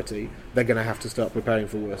clarity, they're going to have to start preparing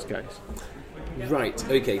for worst case. Right,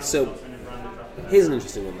 okay, so here's an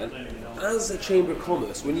interesting one then. As a Chamber of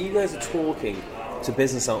Commerce, when you guys are talking to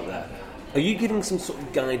business out there, are you giving some sort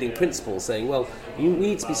of guiding principles saying, well, you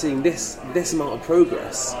need to be seeing this amount of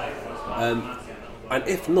progress And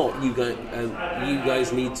if not, you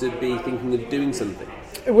guys need to be thinking of doing something.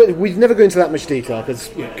 We'd never go into that much detail because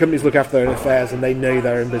companies look after their own affairs and they know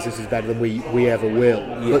their own business is better than we ever will.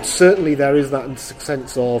 Yeah. But certainly there is that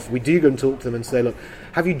sense of, we do go and talk to them and say, look,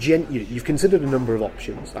 have you've considered a number of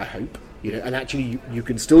options, I hope, and actually you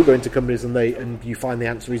can still go into companies and you find the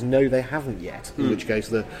answer is no, they haven't yet. In which case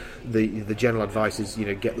the general advice is,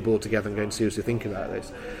 get the board together and go and seriously think about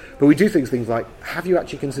this. But we do things like, have you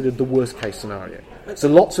actually considered the worst case scenario? So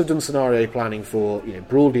lots have done scenario planning for,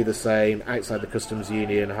 broadly the same, outside the customs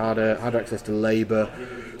union, harder access to labour,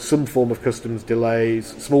 some form of customs delays,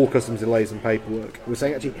 small customs delays and paperwork. We're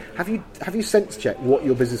saying, actually, have you sense checked what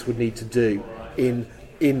your business would need to do in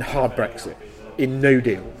hard Brexit, in no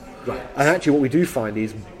deal? Right. And actually what we do find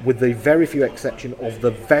is, with the very few exception of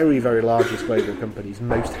the very, very largest global companies,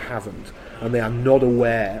 most haven't. And they are not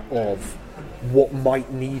aware of what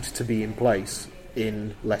might need to be in place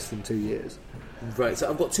in less than 2 years. Right, so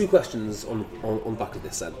I've got two questions on the back of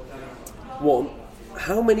this then. One,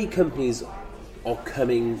 how many companies are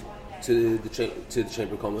coming to the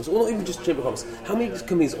Chamber of Commerce, or not even just the Chamber of Commerce, how many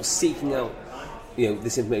companies are seeking out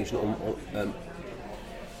this information on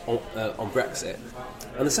Brexit?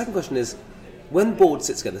 And the second question is, when board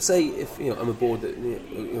sits together, say if I'm a board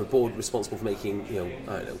a board responsible for making I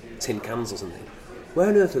don't know, tin cans or something, where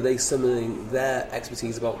on earth are they summoning their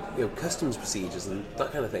expertise about customs procedures and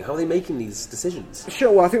that kind of thing? How are they making these decisions?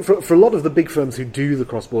 Sure. Well, I think for a lot of the big firms who do the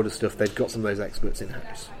cross-border stuff, they've got some of those experts in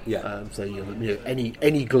house. Yeah. So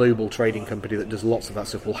any global trading company that does lots of that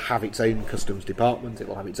stuff will have its own customs department. It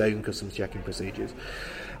will have its own customs checking procedures.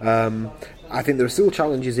 I think there are still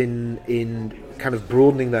challenges in kind of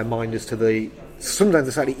broadening their mind as to sometimes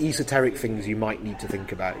the slightly esoteric things you might need to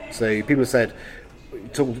think about. So people have said,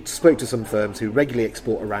 spoke to some firms who regularly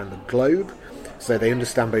export around the globe, so they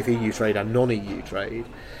understand both EU trade and non-EU trade,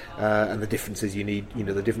 and the differences you need,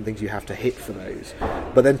 the different things you have to hit for those.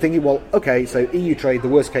 But then thinking, well, okay, so EU trade, the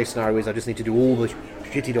worst case scenario is I just need to do all the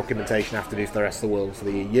shitty documentation I have to do for the rest of the world for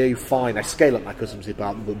the EU. Fine, I scale up my customs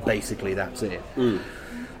department, but basically that's it.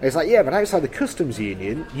 It's like, yeah, but outside the customs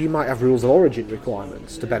union, you might have rules of origin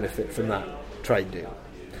requirements to benefit from that trade deal.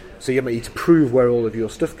 So you might need to prove where all of your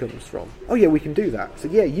stuff comes from. Oh yeah, we can do that. So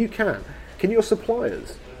yeah, you can. Can your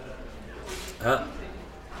suppliers? I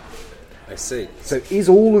see. So is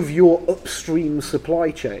all of your upstream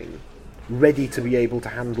supply chain ready to be able to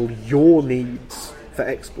handle your needs for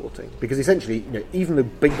exporting? Because essentially, even a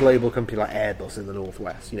big global company like Airbus in the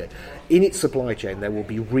Northwest, in its supply chain there will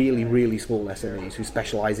be really, really small SMEs who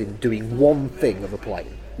specialise in doing one thing of a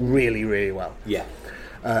plane really, really well. Yeah.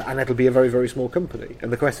 And it'll be a very, very small company.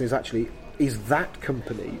 And the question is actually, is that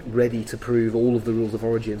company ready to prove all of the rules of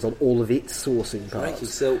origins on all of its sourcing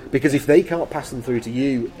parts? Because if they can't pass them through to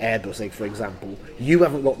you, Airbus, for example, you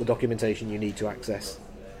haven't got the documentation you need to access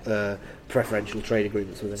preferential trade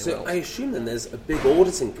agreements with anyone else. I assume then there's a big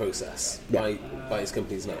auditing process by these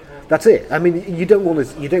companies now. That's it. I mean, you don't want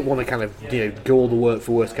to kind of do all the work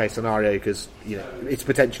for worst case scenario, because it's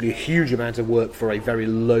potentially a huge amount of work for a very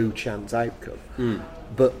low chance outcome.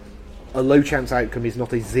 But a low chance outcome is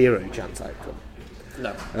not a zero chance outcome.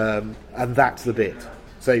 No. And that's the bit.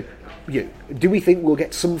 So, do we think we'll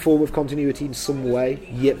get some form of continuity in some way?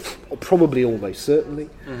 Yep, probably, almost certainly.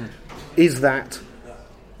 Does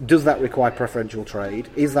that require preferential trade?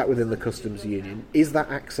 Is that within the customs union? Is that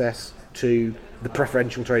access to the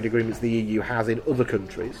preferential trade agreements the EU has in other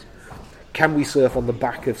countries? Can we surf on the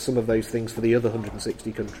back of some of those things for the other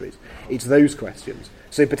 160 countries? It's those questions.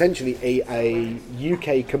 So potentially a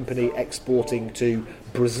UK company exporting to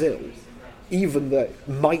Brazil, even though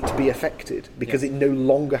might be affected because it no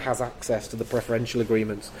longer has access to the preferential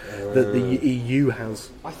agreements that the EU has.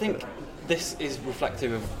 I think this is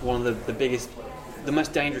reflective of one of the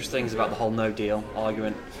most dangerous things about the whole no deal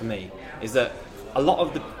argument for me, is that a lot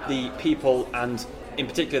of the people, and in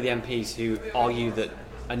particular the MPs who argue that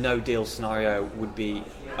a no deal scenario would be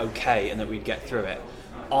okay and that we'd get through it,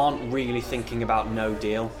 aren't really thinking about no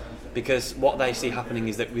deal, because what they see happening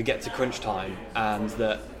is that we get to crunch time and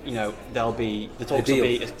that the talks will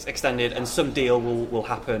be extended and some deal will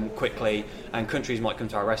happen quickly and countries might come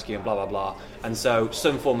to our rescue and blah blah blah, and so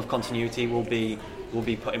some form of continuity will be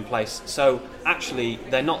put in place. So actually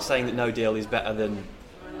they're not saying that no deal is better than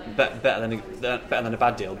a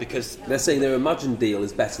bad deal, because they're saying their imagined deal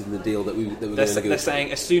is better than the deal that we're going to negotiate. They're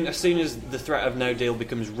saying as soon as the threat of no deal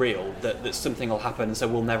becomes real, that something will happen, and so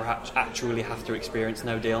we'll never actually have to experience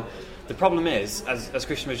no deal. The problem is, as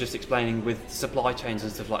Christian was just explaining, with supply chains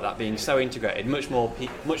and stuff like that being so integrated, much more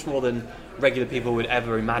than regular people would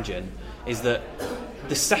ever imagine, is that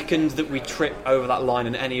the second that we trip over that line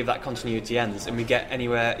and any of that continuity ends, and we get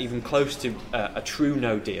anywhere even close to a true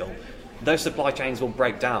no deal, those supply chains will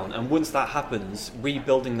break down. And once that happens,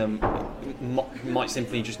 rebuilding them might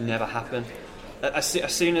simply just never happen. As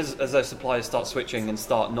soon as those suppliers start switching and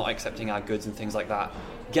start not accepting our goods and things like that,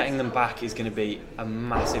 getting them back is going to be a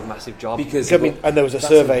massive, massive job. Because and there was a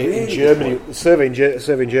survey in Germany, survey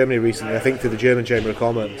in Germany recently, I think, through the German Chamber of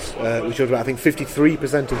Commerce, which showed about, I think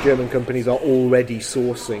 53% of German companies are already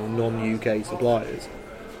sourcing non-UK suppliers.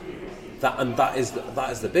 That is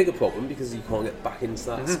the bigger problem, because you can't get back into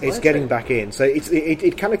that. It's getting back in. So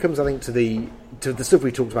it kind of comes, I think, to the stuff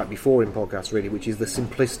we talked about before in podcasts, really, which is the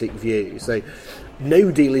simplistic view. So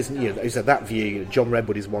no deal isn't, as I said, that view, John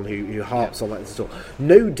Redwood is one who harps on that at all.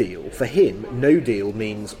 No deal, for him, no deal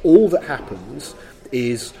means all that happens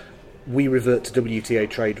is we revert to WTO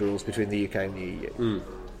trade rules between the UK and the EU.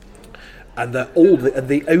 And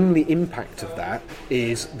the only impact of that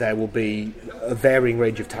is there will be a varying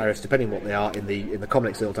range of tariffs depending on what they are in the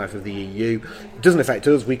common external tariff of the EU. It doesn't affect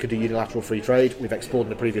us. We could do unilateral free trade. We've explored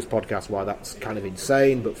in a previous podcast why that's kind of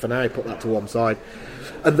insane, but for now, put that to one side.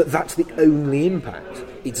 And that's the only impact.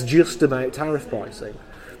 It's just about tariff pricing,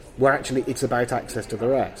 where actually it's about access to the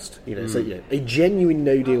rest. So a genuine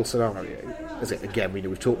no deal scenario. Again,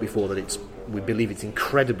 we've talked before that we believe it's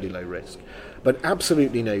incredibly low risk. But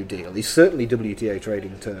absolutely no deal is certainly WTO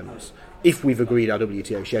trading terms. If we've agreed our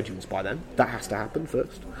WTO schedules by then, that has to happen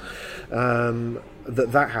first.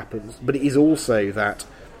 That happens. But it is also that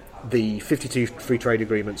the 52 free trade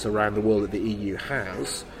agreements around the world that the EU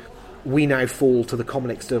has, we now fall to the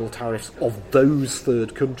common external tariffs of those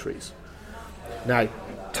third countries. Now,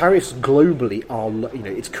 tariffs globally are,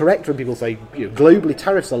 it's correct when people say, globally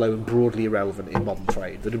tariffs are low and broadly irrelevant in modern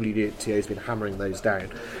trade. The WTO has been hammering those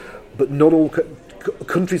down. But not all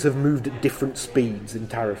countries have moved at different speeds in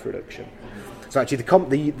tariff reduction. So actually,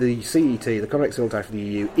 the CET, the common external tariff of the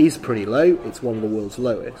EU, is pretty low. It's one of the world's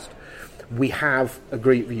lowest. We have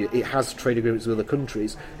it has trade agreements with other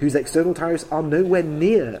countries whose external tariffs are nowhere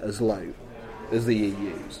near as low as the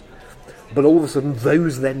EU's. But all of a sudden,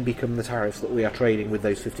 those then become the tariffs that we are trading with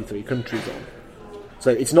those 53 countries on. So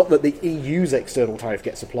it's not that the EU's external tariff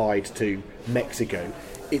gets applied to Mexico.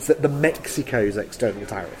 It's that the Mexico's external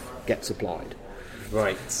tariff gets applied,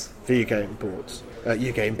 right, for UK imports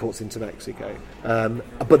into Mexico.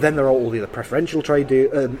 But then there are all the other preferential trade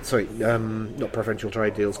not preferential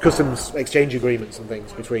trade deals, customs exchange agreements and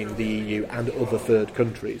things between the EU and other third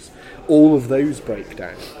countries. All of those break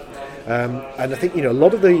down. And I think a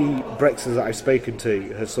lot of the Brexiters that I've spoken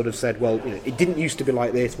to have sort of said, well, it didn't used to be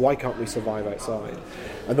like this. Why can't we survive outside?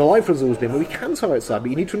 And the line for us has always been, well, we can survive outside, but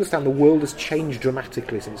you need to understand the world has changed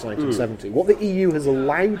dramatically since 1970. What the EU has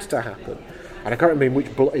allowed to happen, and I can't remember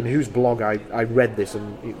in whose blog I read this,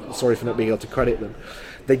 and sorry for not being able to credit them.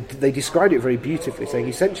 They described it very beautifully, saying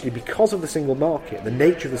essentially because of the single market, the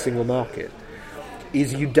nature of the single market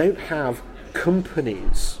is you don't have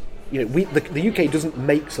companies. The UK doesn't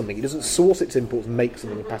make something. It doesn't source its imports, make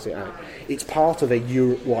something and pass it out. It's part of a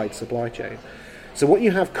Europe-wide supply chain. So what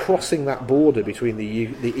you have crossing that border between the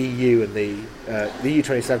EU and the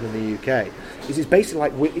EU27 and the UK is it's basically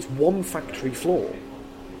like it's one factory floor.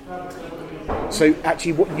 So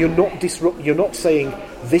actually, what you're not saying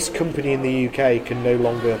this company in the UK can no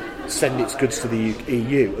longer send its goods to the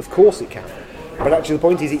EU. Of course it can. But actually the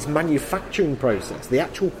point is its manufacturing process, the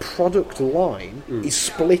actual product line, is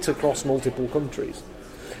split across multiple countries.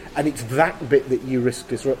 And it's that bit that you risk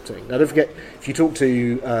disrupting. Now don't forget, if you talk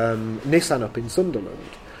to Nissan up in Sunderland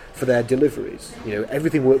for their deliveries,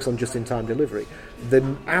 everything works on just-in-time delivery. The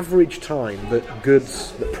average time that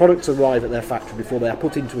products arrive at their factory before they are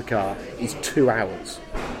put into a car is 2 hours.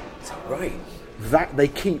 Right. That they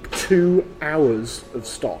keep 2 hours of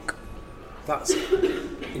stock.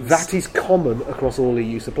 That is common across all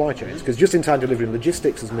EU supply chains, because just-in-time delivery and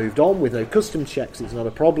logistics has moved on. With no customs checks, it's not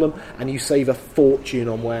a problem, and you save a fortune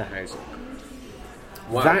on warehousing.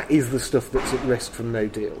 Wow. That is the stuff that's at risk from no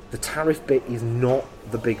deal. The tariff bit is not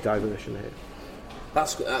the big diversion here.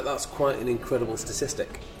 That's quite an incredible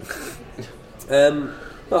statistic.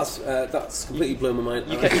 That's completely blown my mind.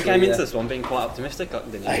 You came into this one being quite optimistic,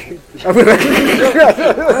 didn't you? I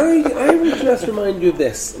would just remind you of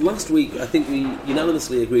this. Last week, I think we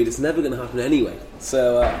unanimously agreed it's never going to happen anyway.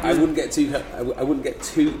 So I wouldn't get too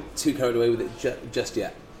carried away with it just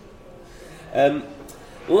yet.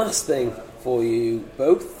 Last thing for you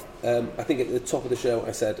both. I think at the top of the show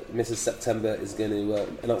I said Mrs. September is going to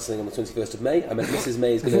announce something on the 21st of May. I meant Mrs.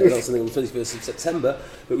 May is going to announce something on the 21st of September,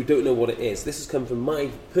 but we don't know what it is. This has come from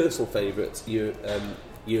my personal favourite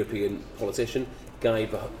European politician, Guy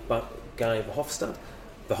Verhofstadt.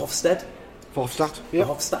 Verhofstadt. Yeah.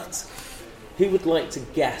 Verhofstadt. Who would like to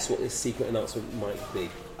guess what this secret announcement might be?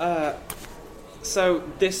 So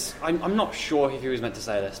this, I'm not sure if he was meant to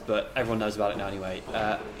say this, but everyone knows about it now anyway.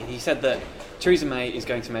 He said that Theresa May is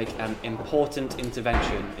going to make an important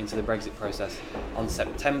intervention into the Brexit process on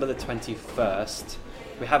September the 21st.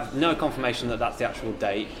 We have no confirmation that that's the actual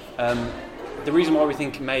date. The reason why we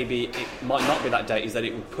think maybe it might not be that date is that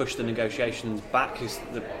it would push the negotiations back, because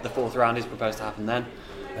the fourth round is proposed to happen then.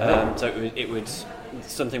 So it would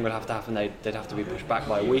something would have to happen. They'd have to be pushed back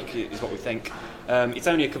by a week, is what we think. It's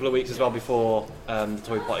only a couple of weeks as well before the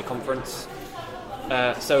Tory Party conference.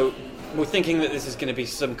 So we're thinking that this is going to be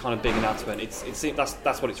some kind of big announcement.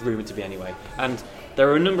 That's what it's rumoured to be anyway. And there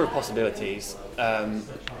are a number of possibilities.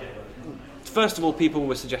 First of all, people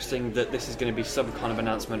were suggesting that this is going to be some kind of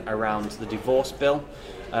announcement around the divorce bill,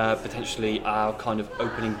 potentially our kind of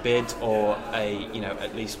opening bid, or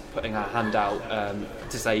at least putting our hand out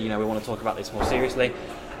to say, we want to talk about this more seriously.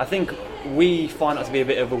 I think we find that to be a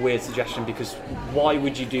bit of a weird suggestion, because why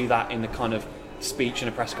would you do that in the kind of speech in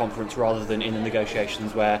a press conference rather than in the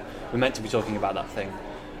negotiations where we're meant to be talking about that thing?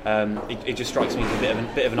 It just strikes me as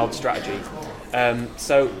a bit of an odd strategy.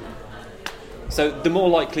 So the more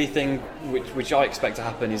likely thing, which I expect to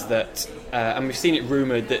happen, is that, and we've seen it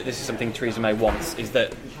rumoured that this is something Theresa May wants, is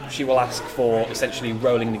that she will ask for essentially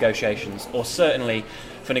rolling negotiations, or certainly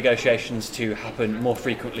for negotiations to happen more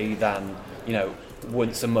frequently than,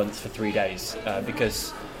 once a month for 3 days,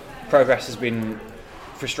 because progress has been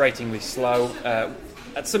frustratingly slow.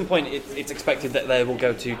 At some point it's expected that they will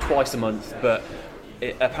go to twice a month, but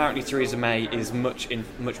apparently Theresa May is much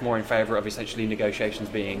more in favour of essentially negotiations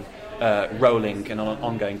being rolling and on an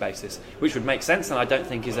ongoing basis, which would make sense, and I don't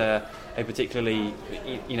think is a particularly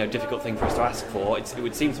difficult thing for us to ask for. It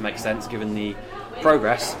would seem to make sense given the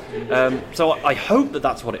progress. So I hope that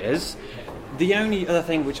that's what it is. The only other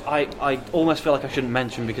thing which I almost feel like I shouldn't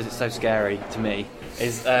mention because it's so scary to me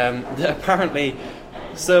is that apparently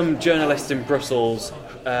some journalists in Brussels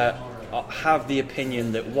have the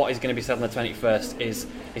opinion that what is going to be said on the 21st is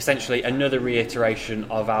essentially another reiteration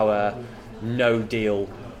of our no-deal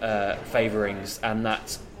favourings, and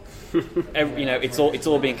that it's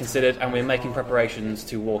all being considered, and we're making preparations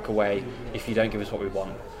to walk away if you don't give us what we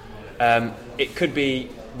want. It could be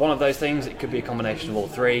one of those things. It could be a combination of all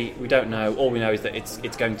three. We don't know. All we know is that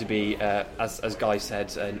it's going to be, as Guy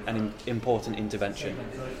said, an important intervention.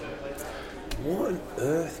 What on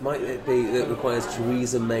earth might it be that requires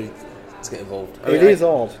Theresa May to get involved? It is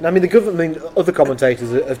odd. I mean, the government, other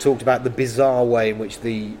commentators have talked about the bizarre way in which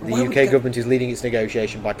the UK government is leading its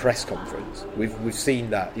negotiation by press conference. We've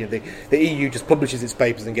seen that. The EU just publishes its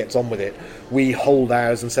papers and gets on with it. We hold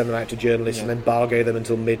ours and send them out to journalists and embargo them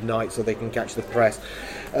until midnight so they can catch the press.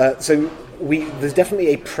 There's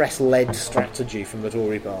definitely a press-led strategy from the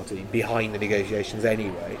Tory party behind the negotiations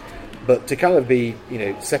anyway. But to kind of be,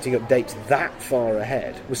 setting up dates that far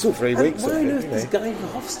ahead, we're still 3 weeks away. Why on earth does Guy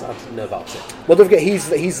Verhofstadt know about it? Well, don't forget he's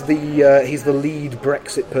the lead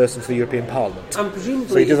Brexit person for the European Parliament, and presumably,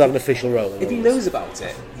 so he does have an official role. If he knows about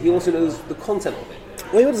it, he also knows the content of it.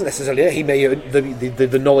 Well, he doesn't necessarily. He may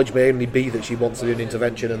the knowledge may only be that she wants to do an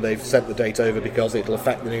intervention, and they've sent the date over because it'll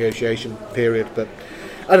affect the negotiation period, but.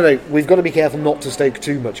 I don't know. We've got to be careful not to stoke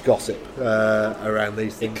too much gossip around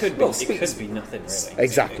these things. It could be nothing really.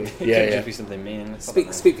 Exactly. It could just be something meaningless.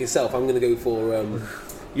 Speak for yourself. I'm going to go for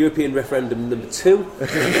European referendum number 2,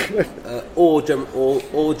 or general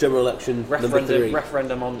election number 3.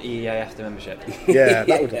 Referendum on EEA after membership. Yeah,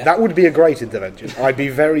 that would be a great intervention. I'd be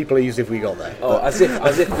very pleased if we got there. Oh, as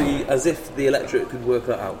if the electorate could work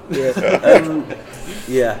that out.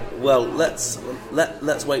 Yeah. Well, let's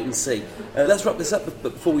wait and see. Let's wrap this up.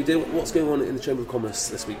 But before we do, what's going on in the Chamber of Commerce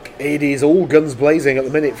this week? It is all guns blazing at the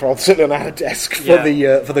minute. For sitting on our desk for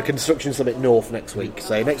the Construction Summit North next week.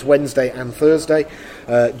 So next Wednesday and Thursday,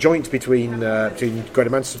 joint between Greater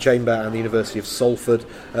Manchester Chamber and the University of Salford.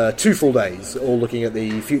 2 full days, all looking at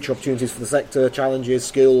the future opportunities for the sector, challenges,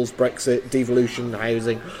 skills, Brexit, devolution,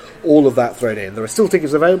 housing, all of that thrown in. There are still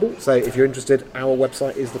tickets available, so if you're interested, our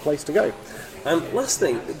website is the place to go. And last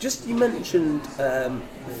thing, just you mentioned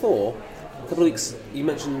before. A couple of weeks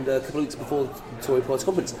before the Tory Party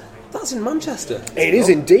conference. That's in Manchester. It is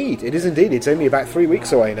indeed. It's only about 3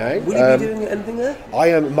 weeks away now. Will you be doing anything there?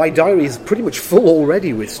 My diary is pretty much full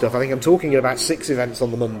already with stuff. I think I'm talking about 6 events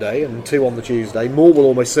on the Monday and 2 on the Tuesday. More will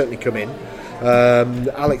almost certainly come in.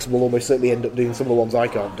 Alex will almost certainly end up doing some of the ones I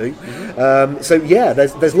can't do.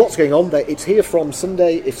 There's lots going on there. It's here from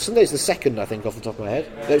Sunday. If Sunday's the 2nd, I think, off the top of my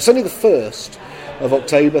head. It's Sunday the 1st of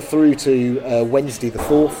October through to Wednesday the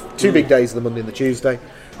 4th. 2 big days, the Monday and the Tuesday.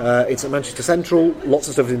 It's at Manchester Central. Lots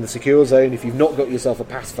of stuff is in the secure zone. If you've not got yourself a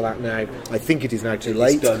pass for that now, I think it is now too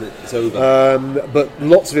late. It's done. It's over. But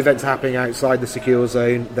lots of events happening outside the secure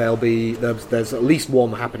zone. There's at least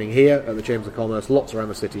one happening here at the Chambers of Commerce. Lots around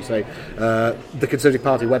the city. So the Conservative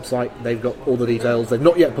Party website, they've got all the details. They've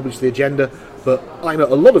not yet published the agenda, but I'm at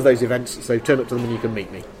a lot of those events. So turn up to them and you can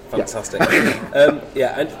meet me. Fantastic. And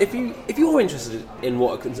if you are interested in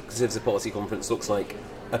what a Conservative Party conference looks like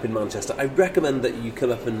up in Manchester, I recommend that you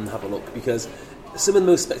come up and have a look, because some of the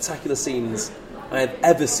most spectacular scenes I have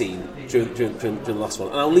ever seen during the last one.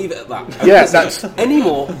 And I'll leave it at that. That's any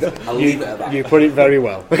more. I'll leave it at that. You put it very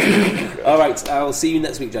well. All right. I'll see you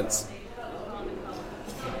next week, gents.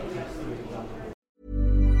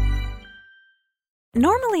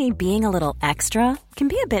 Normally, being a little extra can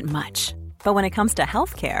be a bit much. But when it comes to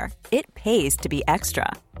healthcare, it pays to be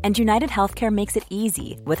extra. And United Healthcare makes it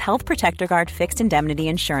easy with Health Protector Guard fixed indemnity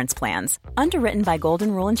insurance plans. Underwritten by Golden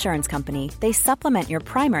Rule Insurance Company, they supplement your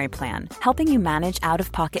primary plan, helping you manage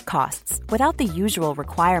out-of-pocket costs without the usual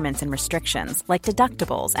requirements and restrictions like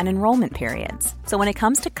deductibles and enrollment periods. So when it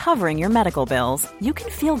comes to covering your medical bills, you can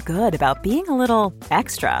feel good about being a little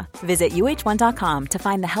extra. Visit uh1.com to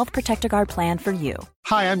find the Health Protector Guard plan for you.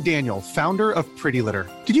 Hi, I'm Daniel, founder of Pretty Litter.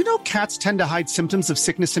 Did you know cats tend to hide symptoms of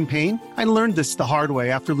sickness and pain? I learned this the hard way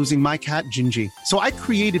after losing my cat, Gingy. So I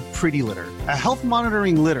created Pretty Litter, a health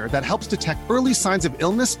monitoring litter that helps detect early signs of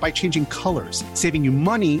illness by changing colors, saving you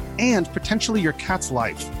money and potentially your cat's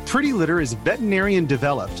life. Pretty Litter is veterinarian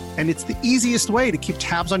developed, and it's the easiest way to keep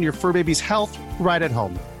tabs on your fur baby's health right at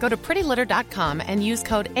home. Go to prettylitter.com and use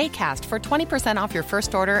code ACAST for 20% off your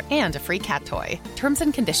first order and a free cat toy. Terms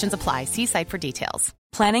and conditions apply. See site for details.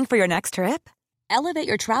 Planning for your next trip? Elevate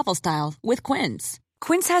your travel style with Quince.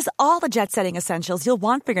 Quince has all the jet-setting essentials you'll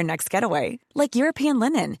want for your next getaway, like European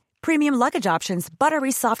linen, premium luggage options,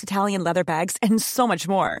 buttery soft Italian leather bags, and so much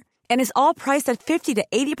more. And is all priced at 50 to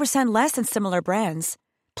 80% less than similar brands.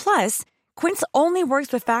 Plus, Quince only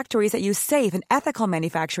works with factories that use safe and ethical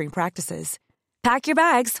manufacturing practices. Pack your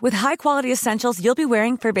bags with high-quality essentials you'll be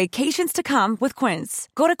wearing for vacations to come with Quince.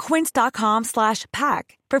 Go to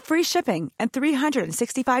quince.com/pack for free shipping and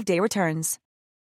 365-day returns.